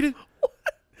get traded.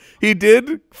 He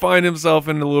did find himself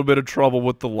in a little bit of trouble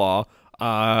with the law.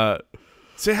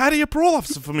 Say hi to your parole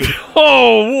officer for me.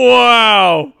 Oh,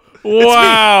 wow.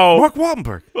 Wow. Mark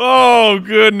Waltenberg. Oh,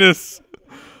 goodness.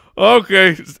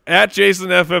 Okay. At Jason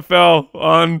FFL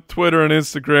on Twitter and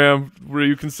Instagram, where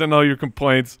you can send all your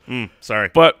complaints. Sorry.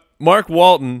 But Mark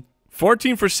Walton,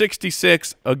 14 for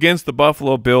 66 against the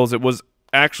Buffalo Bills. It was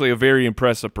actually a very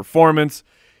impressive performance.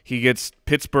 He gets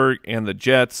Pittsburgh and the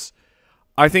Jets.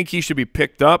 I think he should be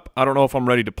picked up. I don't know if I'm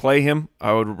ready to play him.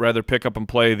 I would rather pick up and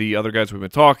play the other guys we've been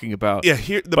talking about. Yeah,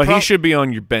 but he should be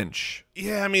on your bench.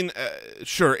 Yeah, I mean,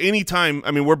 sure. Anytime,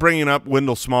 I mean, we're bringing up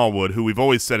Wendell Smallwood, who we've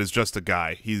always said is just a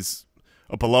guy. He's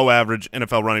a below-average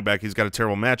NFL running back. He's got a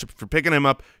terrible matchup. If you're picking him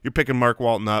up, you're picking Mark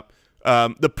Walton up.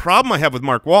 The problem I have with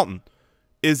Mark Walton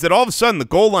is that all of a sudden the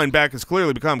goal line back has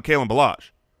clearly become Kalen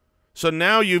Ballage. So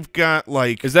now you've got,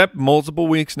 like... Is that multiple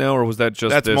weeks now, or was that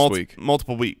just this week?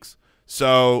 Multiple weeks.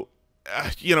 So,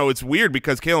 you know, it's weird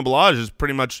because Kalen Ballage is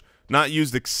pretty much not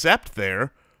used except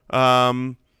there.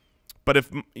 But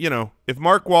if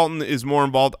Mark Walton is more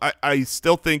involved, I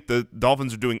still think the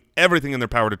Dolphins are doing everything in their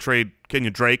power to trade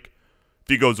Kenyon Drake. If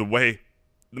he goes away,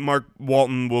 Mark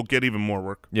Walton will get even more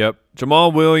work. Yep.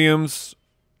 Jamal Williams.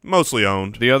 Mostly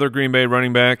owned. The other Green Bay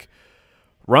running back.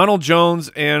 Ronald Jones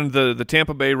and the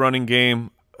Tampa Bay running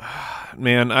game.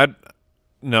 Man,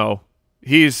 no.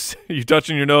 You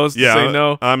touching your nose to say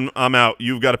no? I'm out.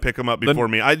 You've got to pick him up before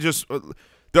me.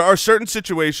 There are certain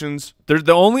situations.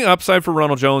 The only upside for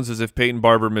Ronald Jones is if Peyton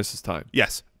Barber misses time.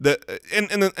 Yes.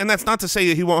 And that's not to say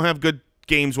that he won't have good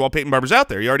games while Peyton Barber's out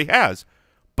there. He already has.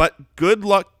 But good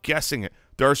luck guessing it.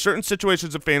 There are certain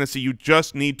situations of fantasy you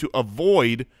just need to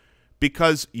avoid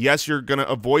because, yes, you're going to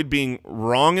avoid being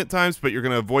wrong at times, but you're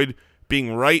going to avoid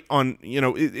being right on,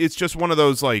 it's just one of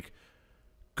those, like,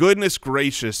 goodness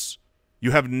gracious, you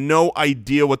have no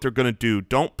idea what they're going to do.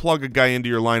 Don't plug a guy into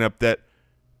your lineup that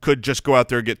could just go out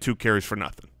there and get 2 carries for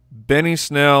nothing. Benny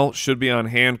Snell should be on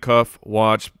handcuff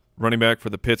watch, running back for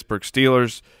the Pittsburgh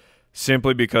Steelers,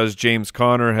 simply because James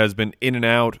Conner has been in and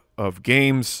out of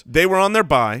games. They were on their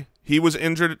bye. He was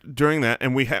injured during that,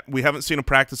 and we haven't seen a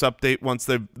practice update once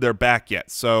they're back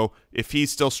yet. So if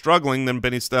he's still struggling, then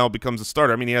Benny Snell becomes a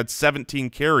starter. I mean, he had 17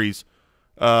 carries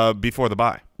before the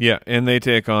bye. Yeah, and they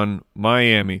take on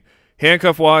Miami.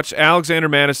 Handcuff watch, Alexander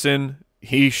Madison,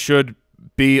 he should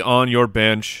be on your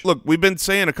bench. Look, we've been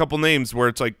saying a couple names where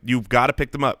it's like you've got to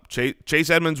pick them up. Chase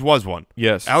Edmonds was one.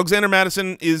 Yes. Alexander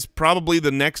Madison is probably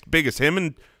the next biggest. Him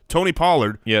and Tony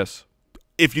Pollard. Yes.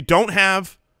 If you don't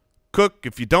have Cook,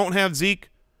 if you don't have Zeke,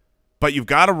 but you've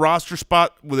got a roster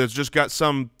spot where there's just got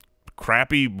some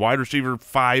crappy wide receiver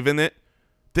 5 in it,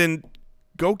 then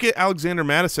go get Alexander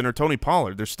Madison or Tony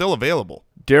Pollard. They're still available.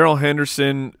 Darrell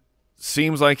Henderson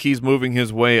seems like he's moving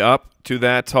his way up to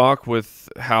that talk with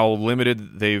how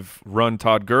limited they've run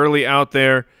Todd Gurley out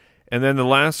there. And then the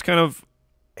last kind of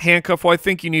handcuff I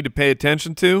think you need to pay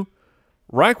attention to,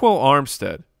 Raquel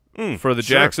Armstead for the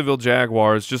Jacksonville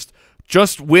Jaguars,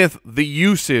 just with the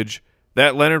usage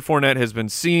that Leonard Fournette has been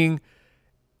seeing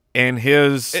and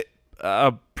his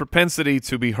propensity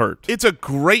to be hurt. It's a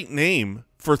great name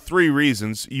for 3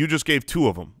 reasons. You just gave 2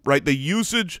 of them, right? The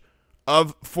usage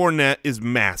of Fournette is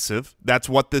massive. That's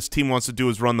what this team wants to do,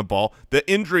 is run the ball. The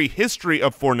injury history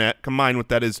of Fournette combined with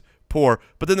that is poor.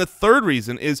 But then the third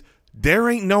reason is there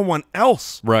ain't no one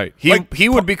else. Right. He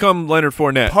would become Leonard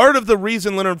Fournette. Part of the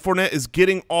reason Leonard Fournette is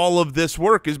getting all of this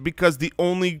work is because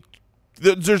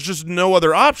there's just no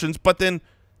other options, but then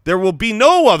there will be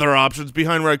no other options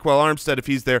behind Raquel Armstead if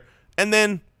he's there. And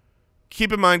then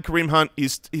keep in mind Kareem Hunt,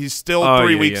 he's still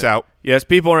 3 weeks out. Yes,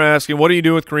 people are asking, what do you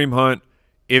do with Kareem Hunt?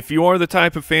 If you are the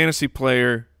type of fantasy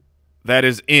player that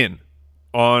is in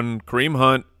on Kareem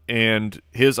Hunt and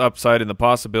his upside and the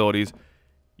possibilities,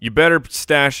 you better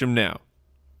stash him now.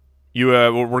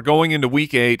 We're going into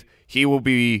Week 8. He will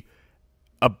be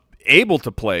able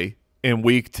to play in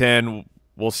Week 10.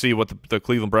 We'll see what the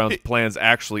Cleveland Browns' plans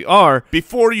actually are.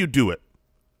 Before you do it,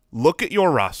 look at your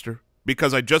roster,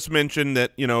 because I just mentioned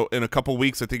that in a couple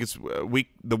weeks, I think it's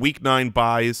the Week 9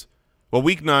 buys. Well,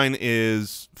 Week 9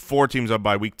 is 4 teams up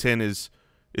by. Week 10 is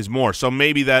more. So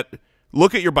maybe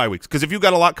look at your bye weeks, because if you've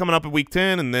got a lot coming up in Week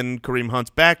 10 and then Kareem Hunt's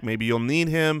back, maybe you'll need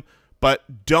him. But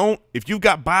if you've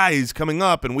got buys coming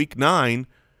up in Week 9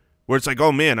 where it's like,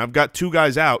 oh, man, I've got 2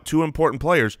 guys out, 2 important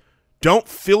players, don't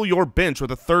fill your bench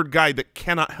with a 3rd guy that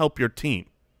cannot help your team.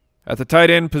 At the tight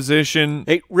end position.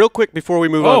 Hey, real quick before we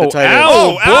move on to tight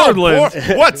end. Borderland.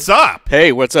 What's up?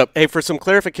 Hey, what's up? Hey, for some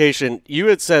clarification, you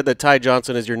had said that Ty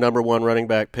Johnson is your #1 running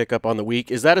back pickup on the week.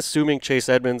 Is that assuming Chase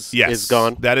Edmonds is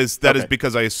gone? That is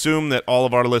because I assume that all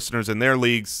of our listeners in their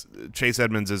leagues, Chase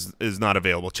Edmonds is not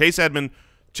available. Chase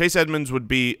Edmonds would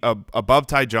be above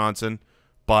Ty Johnson,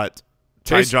 but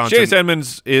Chase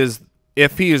Edmonds is,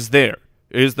 if he is there,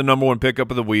 is the #1 pickup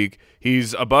of the week.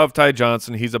 He's above Ty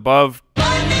Johnson. He's above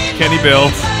Kenny Bill.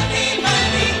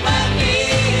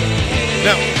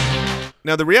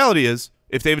 Now the reality is,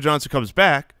 if David Johnson comes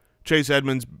back, Chase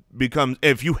Edmonds becomes –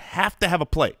 if you have to have a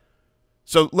play.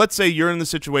 So let's say you're in the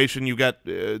situation, you got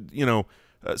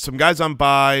some guys on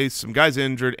bye, some guys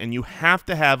injured, and you have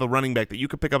to have a running back that you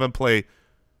could pick up and play.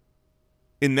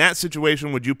 In that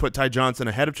situation, would you put Ty Johnson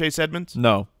ahead of Chase Edmonds?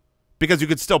 No. Because you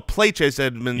could still play Chase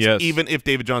Edmonds yes. even if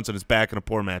David Johnson is back in a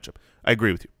poor matchup. I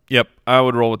agree with you. Yep, I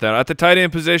would roll with that. At the tight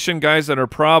end position, guys that are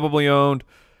probably owned,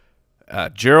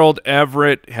 Gerald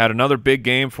Everett had another big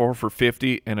game, 4 for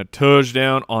 50 and a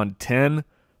touchdown on 10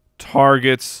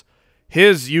 targets.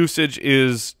 His usage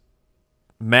is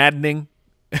maddening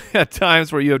at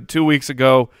times, where you had 2 weeks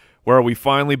ago where we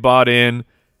finally bought in,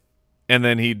 and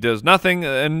then he does nothing,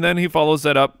 and then he follows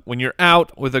that up when you're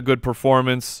out with a good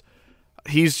performance.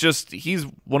 He's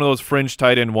one of those fringe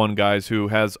tight end 1 guys who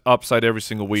has upside every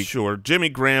single week. Sure. Jimmy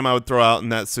Graham I would throw out in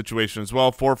that situation as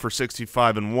well. 4 for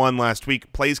 65 and 1 last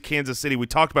week. Plays Kansas City. We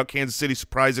talked about Kansas City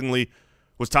surprisingly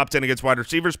was top 10 against wide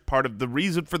receivers. Part of the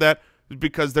reason for that is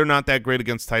because they're not that great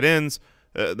against tight ends.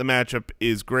 The matchup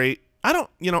is great.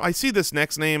 I see this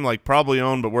next name like probably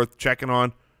owned but worth checking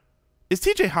on. Is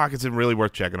TJ Hawkinson really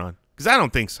worth checking on? Because I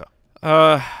don't think so.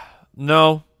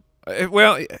 No.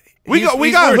 Well, we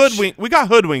got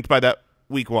hoodwinked by that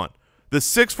week 1. The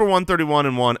 6 for 131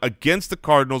 and 1 against the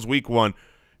Cardinals week 1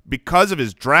 because of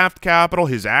his draft capital,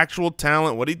 his actual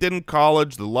talent, what he did in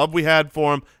college, the love we had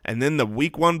for him, and then the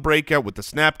week 1 breakout with the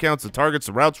snap counts, the targets,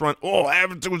 the routes run. Oh,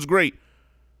 everything was great.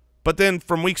 But then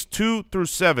from weeks 2 through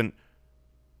 7,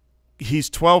 he's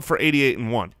 12 for 88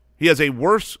 and 1. He has a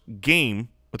worse game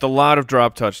with a lot of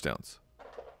drop touchdowns.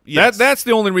 Yes. That's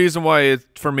the only reason why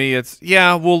for me it's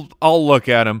I'll look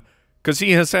at him, because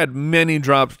he has had many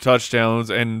dropped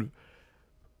touchdowns, and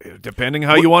depending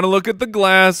how you want to look at the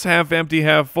glass, half empty,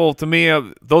 half full, to me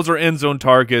those are end zone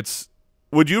targets.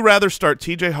 Would you rather start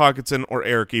TJ Hawkinson or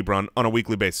Eric Ebron on a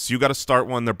weekly basis? You got to start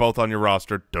one. They're both on your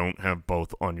roster. Don't have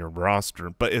both on your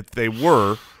roster. But if they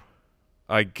were,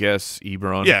 I guess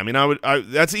Ebron. Yeah, I mean,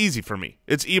 that's easy for me.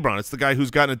 It's Ebron. It's the guy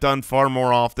who's gotten it done far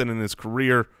more often in his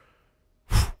career.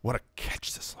 What a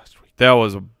catch this last week. That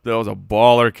was a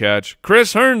baller catch.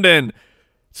 Chris Herndon.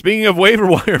 Speaking of waiver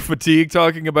wire fatigue,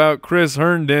 talking about Chris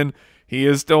Herndon, he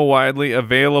is still widely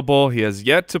available. He has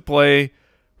yet to play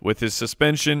with his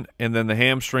suspension and then the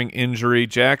hamstring injury.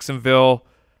 Jacksonville,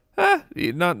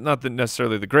 not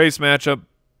necessarily the greatest matchup,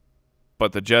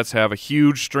 but the Jets have a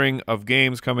huge string of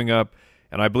games coming up,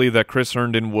 and I believe that Chris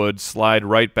Herndon would slide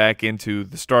right back into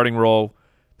the starting role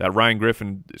that Ryan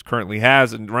Griffin currently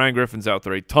has, and Ryan Griffin's out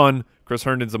there a ton. Chris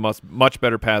Herndon's a much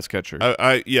better pass catcher.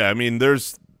 I mean,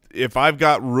 if I've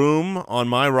got room on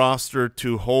my roster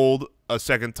to hold a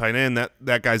second tight end,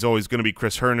 that guy's always going to be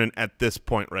Chris Herndon at this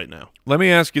point right now. Let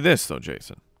me ask you this, though,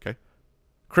 Jason. Okay.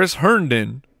 Chris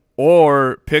Herndon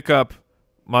or pick up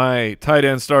my tight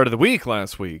end start of the week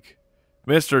last week,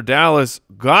 Mr. Dallas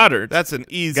Goedert. That's an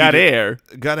easy –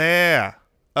 Goedert.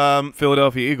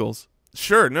 Philadelphia Eagles.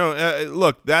 Sure. No,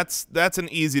 look, that's an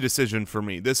easy decision for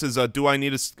me. This is do I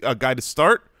need a guy to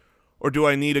start or do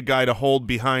I need a guy to hold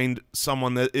behind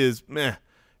someone that is meh?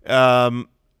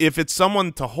 If it's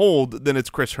someone to hold, then it's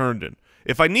Chris Herndon.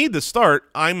 If I need to start,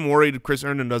 I'm worried Chris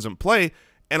Herndon doesn't play,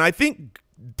 and I think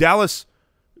Dallas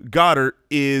Goedert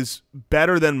is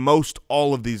better than most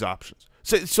all of these options.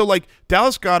 So like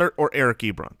Dallas Goedert or Eric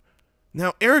Ebron.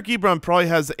 Now, Eric Ebron probably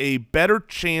has a better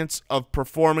chance of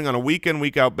performing on a week-in,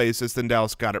 week-out basis than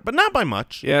Dallas Goedert, but not by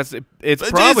much. Yes, it's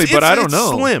probably, but I don't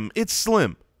know. It's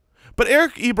slim. But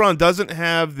Eric Ebron doesn't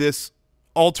have this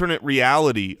alternate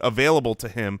reality available to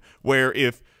him where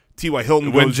if T.Y.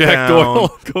 Hilton goes down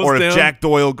or if Jack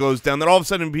Doyle goes down, then all of a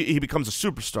sudden he becomes a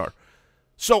superstar.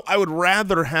 So I would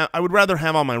rather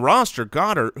have on my roster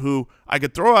Goddard, who I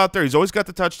could throw out there. He's always got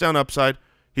the touchdown upside.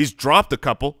 He's dropped a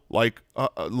couple like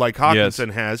Hawkinson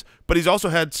has, but he's also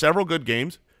had several good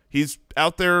games. He's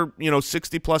out there,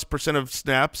 60+% of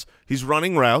snaps. He's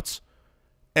running routes.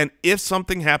 And if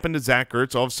something happened to Zach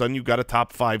Ertz, all of a sudden you've got a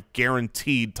top 5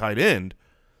 guaranteed tight end.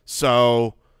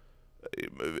 So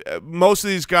most of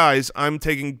these guys, I'm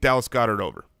taking Dallas Goedert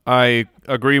over. I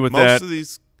agree with that.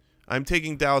 I'm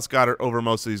taking Dallas Goedert over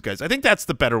most of these guys. I think that's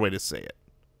the better way to say it.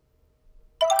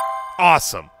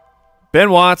 Awesome. Ben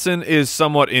Watson is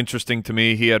somewhat interesting to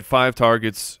me. He had 5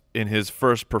 targets in his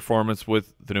first performance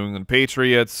with the New England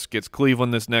Patriots, gets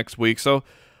Cleveland this next week. So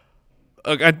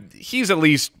he's at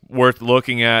least worth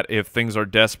looking at if things are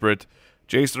desperate.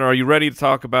 Jason, are you ready to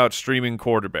talk about streaming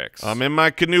quarterbacks? I'm in my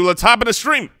canoe. Let's hop in a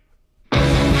stream.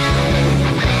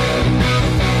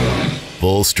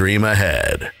 Full stream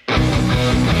ahead.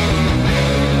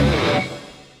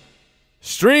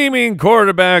 Streaming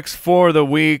quarterbacks for the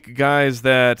week, guys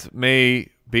that may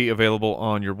be available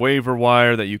on your waiver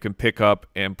wire that you can pick up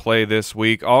and play this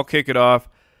week. I'll kick it off.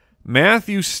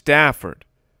 Matthew Stafford,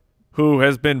 who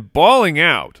has been balling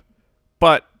out,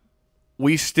 but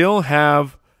we still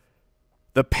have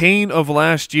the pain of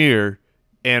last year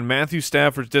and Matthew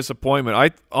Stafford's disappointment. I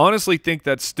honestly think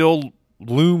that still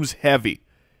looms heavy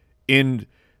in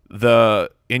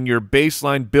your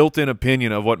baseline built-in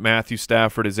opinion of what Matthew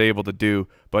Stafford is able to do,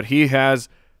 but he has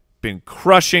been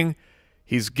crushing.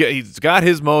 He's got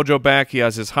his mojo back. He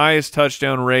has his highest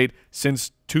touchdown rate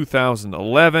since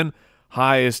 2011,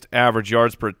 highest average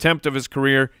yards per attempt of his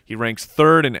career. He ranks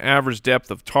third in average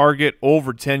depth of target,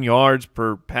 over 10 yards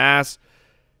per pass,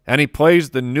 and he plays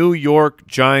the New York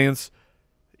Giants.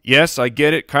 Yes, I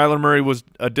get it. Kyler Murray was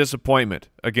a disappointment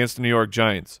against the New York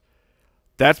Giants.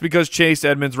 That's because Chase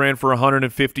Edmonds ran for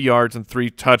 150 yards and 3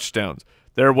 touchdowns.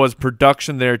 There was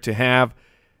production there to have.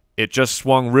 It just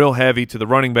swung real heavy to the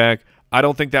running back. I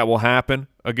don't think that will happen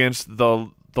against the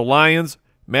Lions.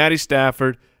 Matty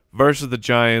Stafford versus the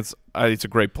Giants. It's a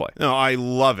great play. No, I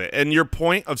love it. And your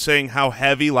point of saying how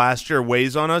heavy last year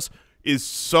weighs on us is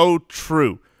so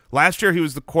true. Last year he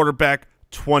was the quarterback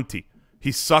 20.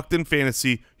 He sucked in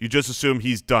fantasy. You just assume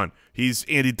he's done. He's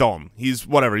Andy Dalton. He's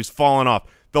whatever. He's fallen off.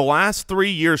 The last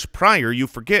 3 years prior, you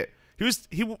forget. He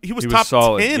was top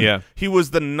solid. 10. Yeah. He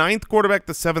was the 9th quarterback,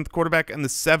 the 7th quarterback, and the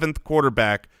 7th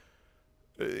quarterback.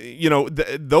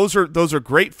 Those are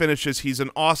great finishes. He's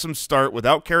an awesome start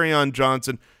without Kerryon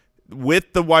Johnson,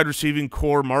 with the wide receiving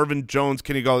core, Marvin Jones,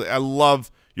 Kenny Galladay. I love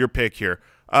your pick here.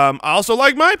 I also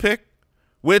like my pick,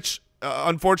 which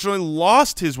unfortunately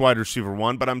lost his wide receiver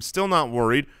one, but I'm still not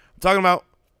worried. I'm talking about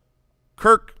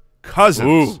Kirk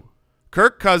Cousins. Ooh.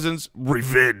 Kirk Cousins'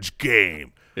 revenge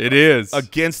game. It is.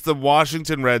 Against the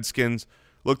Washington Redskins.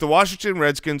 Look, the Washington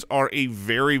Redskins are a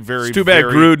very, very, it's too bad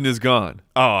Gruden is gone.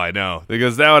 Oh, I know.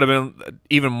 Because that would have been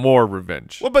even more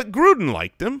revenge. Well, but Gruden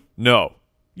liked him. No.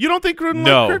 You don't think Gruden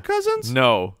liked Kirk Cousins?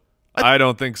 No. I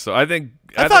don't think so. I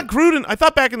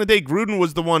thought back in the day Gruden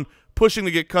was the one pushing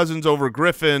to get Cousins over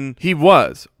Griffin. He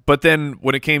was. But then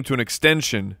when it came to an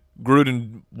extension,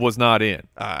 Gruden was not in.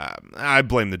 I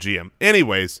blame the GM.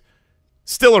 Anyways,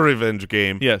 still a revenge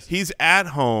game. Yes. He's at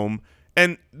home.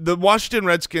 And the Washington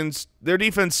Redskins, their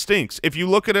defense stinks. If you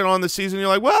look at it on the season, you're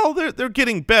like, well, they're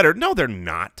getting better. No, they're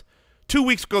not. 2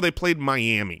 weeks ago, they played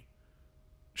Miami.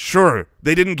 Sure,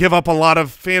 they didn't give up a lot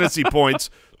of fantasy points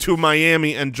to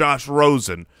Miami and Josh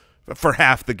Rosen for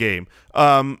half the game.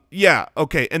 Yeah,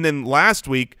 okay. And then last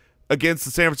week against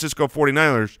the San Francisco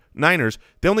 49ers,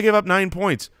 they only gave up 9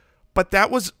 points. But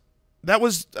that was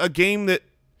a game that,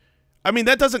 I mean,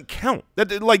 that doesn't count.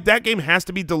 That game has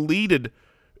to be deleted.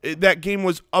 That game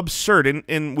was absurd,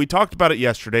 and we talked about it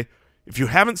yesterday. If you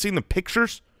haven't seen the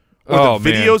pictures or the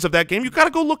videos of that game, you got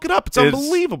to go look it up. It's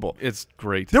unbelievable. It's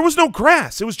great. There was no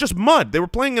grass. It was just mud. They were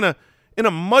playing in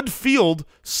a mud field,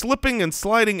 slipping and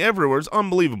sliding everywhere. It's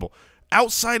unbelievable.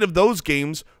 Outside of those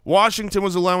games, Washington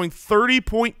was allowing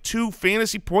 30.2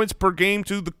 fantasy points per game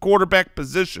to the quarterback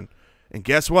position. And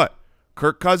guess what?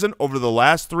 Kirk Cousins, over the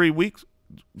last 3 weeks,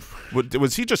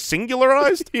 was he just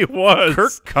singularized? He was.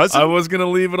 Kirk Cousins? I was going to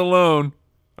leave it alone.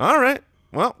 All right.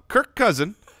 Well, Kirk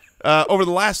Cousins, over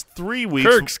the last 3 weeks.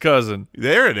 Kirk's cousin.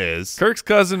 There it is. Kirk's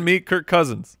cousin, meet Kirk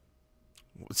Cousins.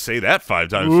 Say that 5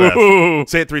 times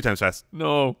fast. Say it 3 times fast.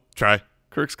 No. Try.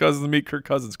 Kirk's cousins meet Kirk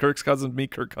Cousins. Kirk's cousins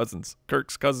meet Kirk Cousins.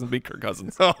 Kirk's cousins meet Kirk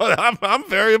Cousins. Oh, I'm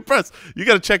very impressed. You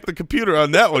got to check the computer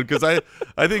on that one because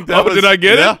I think that was. Did I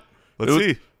get it? Let's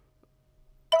see.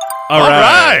 All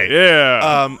right.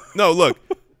 Yeah. No, look,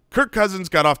 Kirk Cousins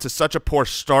got off to such a poor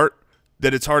start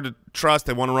that it's hard to trust.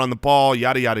 They want to run the ball,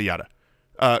 yada, yada, yada.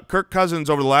 Kirk Cousins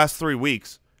over the last 3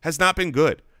 weeks has not been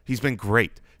good. He's been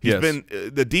great. He's been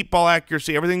the deep ball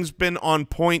accuracy, everything's been on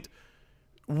point.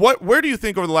 Where do you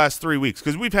think over the last 3 weeks?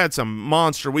 Because we've had some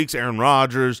monster weeks, Aaron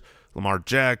Rodgers, Lamar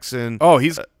Jackson. Oh,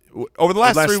 he's over the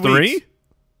last 3 weeks.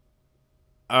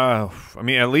 I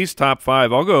mean, at least top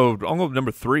 5. I'll go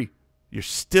number 3. You're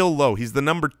still low. He's the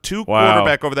number 2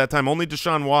 quarterback over that time. Only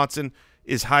Deshaun Watson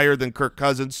is higher than Kirk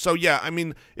Cousins. So, yeah, I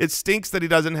mean, it stinks that he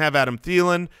doesn't have Adam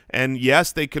Thielen. And,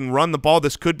 yes, they can run the ball.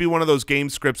 This could be one of those game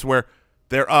scripts where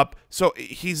they're up. So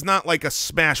he's not like a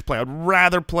smash play. I'd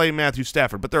rather play Matthew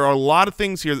Stafford. But there are a lot of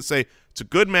things here that say it's a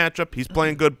good matchup. He's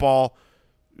playing good ball.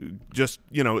 Just,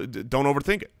 don't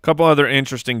overthink it. A couple other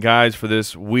interesting guys for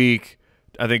this week.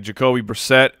 I think Jacoby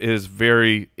Brissett is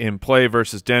very in play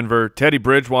versus Denver. Teddy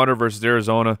Bridgewater versus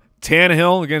Arizona.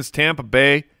 Tannehill against Tampa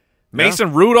Bay.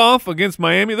 Mason Rudolph against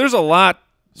Miami. There's a lot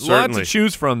Lot to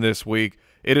choose from this week.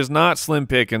 It is not slim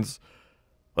pickings.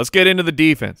 Let's get into the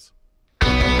defense.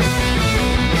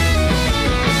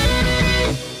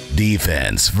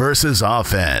 Defense versus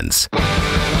offense.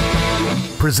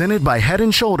 Presented by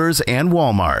Head & Shoulders and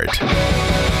Walmart.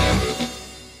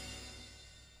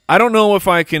 I don't know if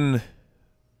I can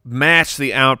match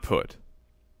the output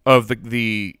of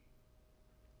the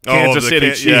Kansas City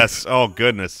Chiefs. Yes. Oh,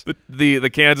 goodness. The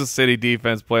Kansas City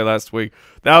defense play last week.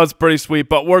 That was pretty sweet,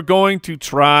 but we're going to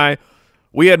try.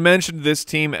 We had mentioned this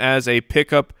team as a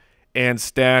pickup and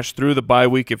stash through the bye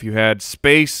week if you had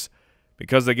space,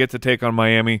 because they get to take on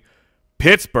Miami.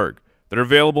 Pittsburgh, they're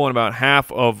available in about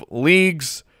half of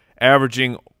leagues,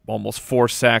 averaging almost 4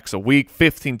 sacks a week,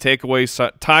 15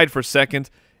 takeaways, tied for second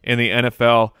in the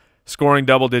NFL, scoring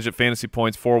double-digit fantasy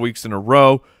points 4 weeks in a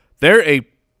row. They're a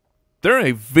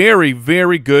very,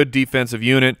 very good defensive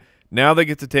unit. Now they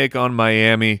get to take on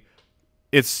Miami.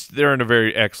 They're in a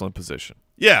very excellent position.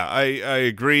 Yeah, I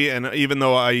agree, and even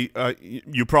though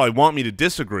you probably want me to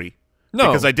disagree, no,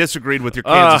 because I disagreed with your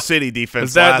Kansas City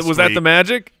defense last week. Was that the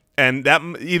magic? And that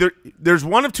there's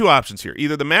one of two options here.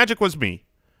 Either the magic was me,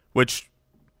 which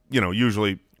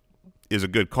usually is a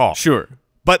good call. Sure.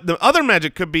 But the other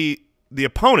magic could be the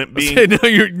opponent being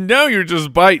now you're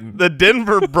just biting. The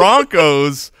Denver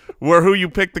Broncos were who you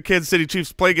picked the Kansas City Chiefs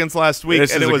to play against last week,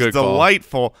 and it was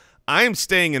delightful. Call. I am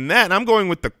staying in that, and I'm going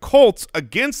with the Colts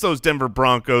against those Denver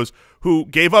Broncos, who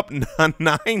gave up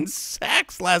 9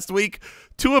 sacks last week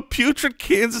to a putrid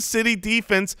Kansas City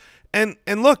defense. And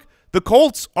look, the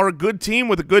Colts are a good team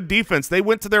with a good defense. They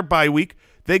went to their bye week.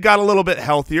 They got a little bit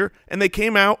healthier, and they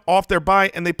came out off their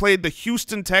bye, and they played the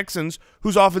Houston Texans,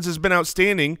 whose offense has been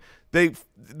outstanding. They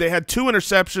had 2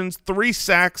 interceptions, 3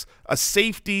 sacks, a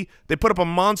safety. They put up a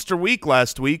monster week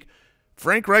last week.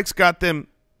 Frank Reich's got them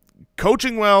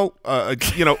coaching well.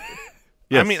 Yes.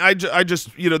 I mean, I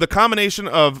just the combination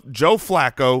of Joe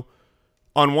Flacco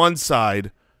on one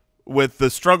side with the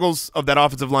struggles of that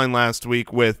offensive line last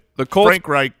week with the Colts, Frank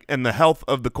Reich, and the health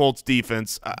of the Colts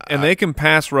defense. And they can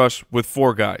pass rush with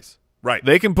 4 guys. Right.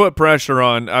 They can put pressure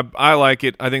on. I like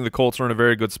it. I think the Colts are in a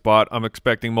very good spot. I'm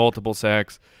expecting multiple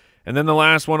sacks. And then the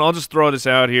last one, I'll just throw this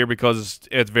out here because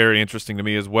it's very interesting to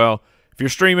me as well. If you're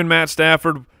streaming Matt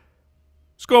Stafford,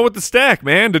 let's go with the stack,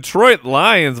 man. Detroit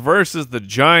Lions versus the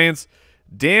Giants.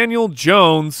 Daniel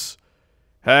Jones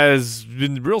has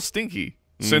been real stinky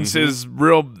since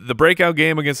the breakout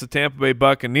game against the Tampa Bay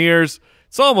Buccaneers.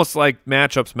 It's almost like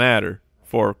matchups matter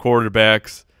for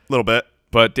quarterbacks. A little bit.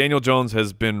 But Daniel Jones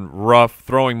has been rough,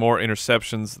 throwing more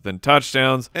interceptions than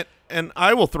touchdowns. And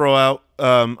I will throw out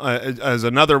as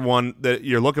another one that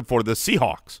you're looking for, the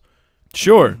Seahawks.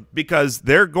 Sure. Because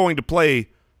they're going to play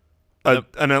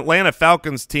an Atlanta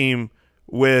Falcons team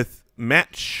with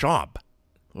Matt Schaub.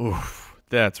 Oof,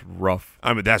 that's rough.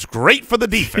 I mean, that's great for the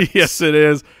defense. Yes, it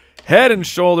is. Head &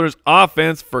 Shoulders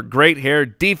offense for great hair,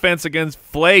 defense against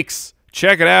flakes.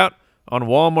 Check it out on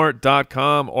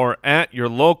Walmart.com or at your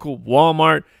local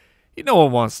Walmart. You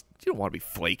don't want to be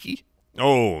flaky.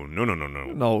 Oh, no.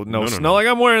 No. Like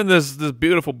I'm wearing this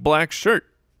beautiful black shirt.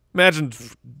 Imagine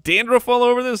dandruff all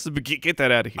over this. Get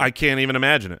that out of here. I can't even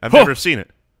imagine it. I've never seen it.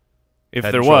 If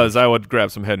there was, I would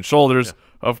grab some Head & Shoulders.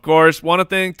 Yeah. Of course, want to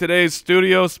thank today's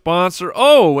studio sponsor.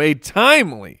 Oh, a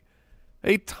timely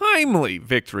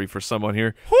victory for someone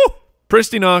here. Whew.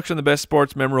 Pristine Auction, the best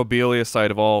sports memorabilia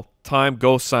site of all time.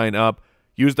 Go sign up.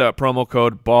 Use that promo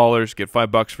code BALLERS. Get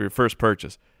 $5 for your first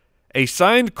purchase. A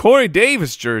signed Corey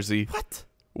Davis jersey. What?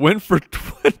 Went for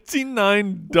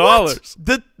 $29. What?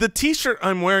 The T-shirt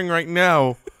I'm wearing right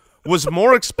now was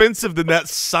more expensive than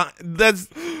that.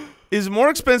 Is more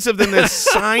expensive than this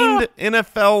signed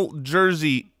NFL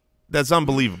jersey. That's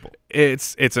unbelievable.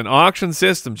 It's an auction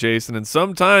system, Jason, and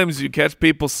sometimes you catch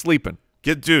people sleeping.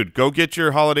 Go get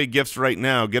your holiday gifts right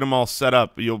now. Get them all set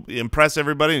up. You'll impress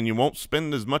everybody, and you won't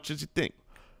spend as much as you think.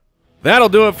 That'll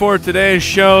do it for today's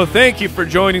show. Thank you for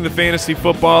joining the Fantasy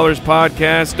Footballers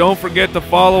podcast. Don't forget to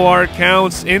follow our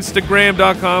accounts,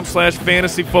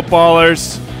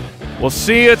 Instagram.com/fantasyfootballers. We'll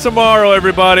see you tomorrow,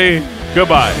 everybody.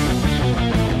 Goodbye.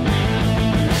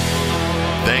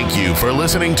 Thank you for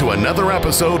listening to another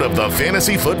episode of the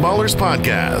Fantasy Footballers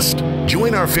Podcast.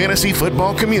 Join our fantasy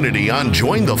football community on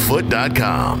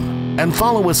jointhefoot.com and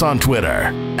follow us on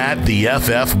Twitter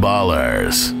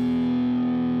 @TheFFBallers.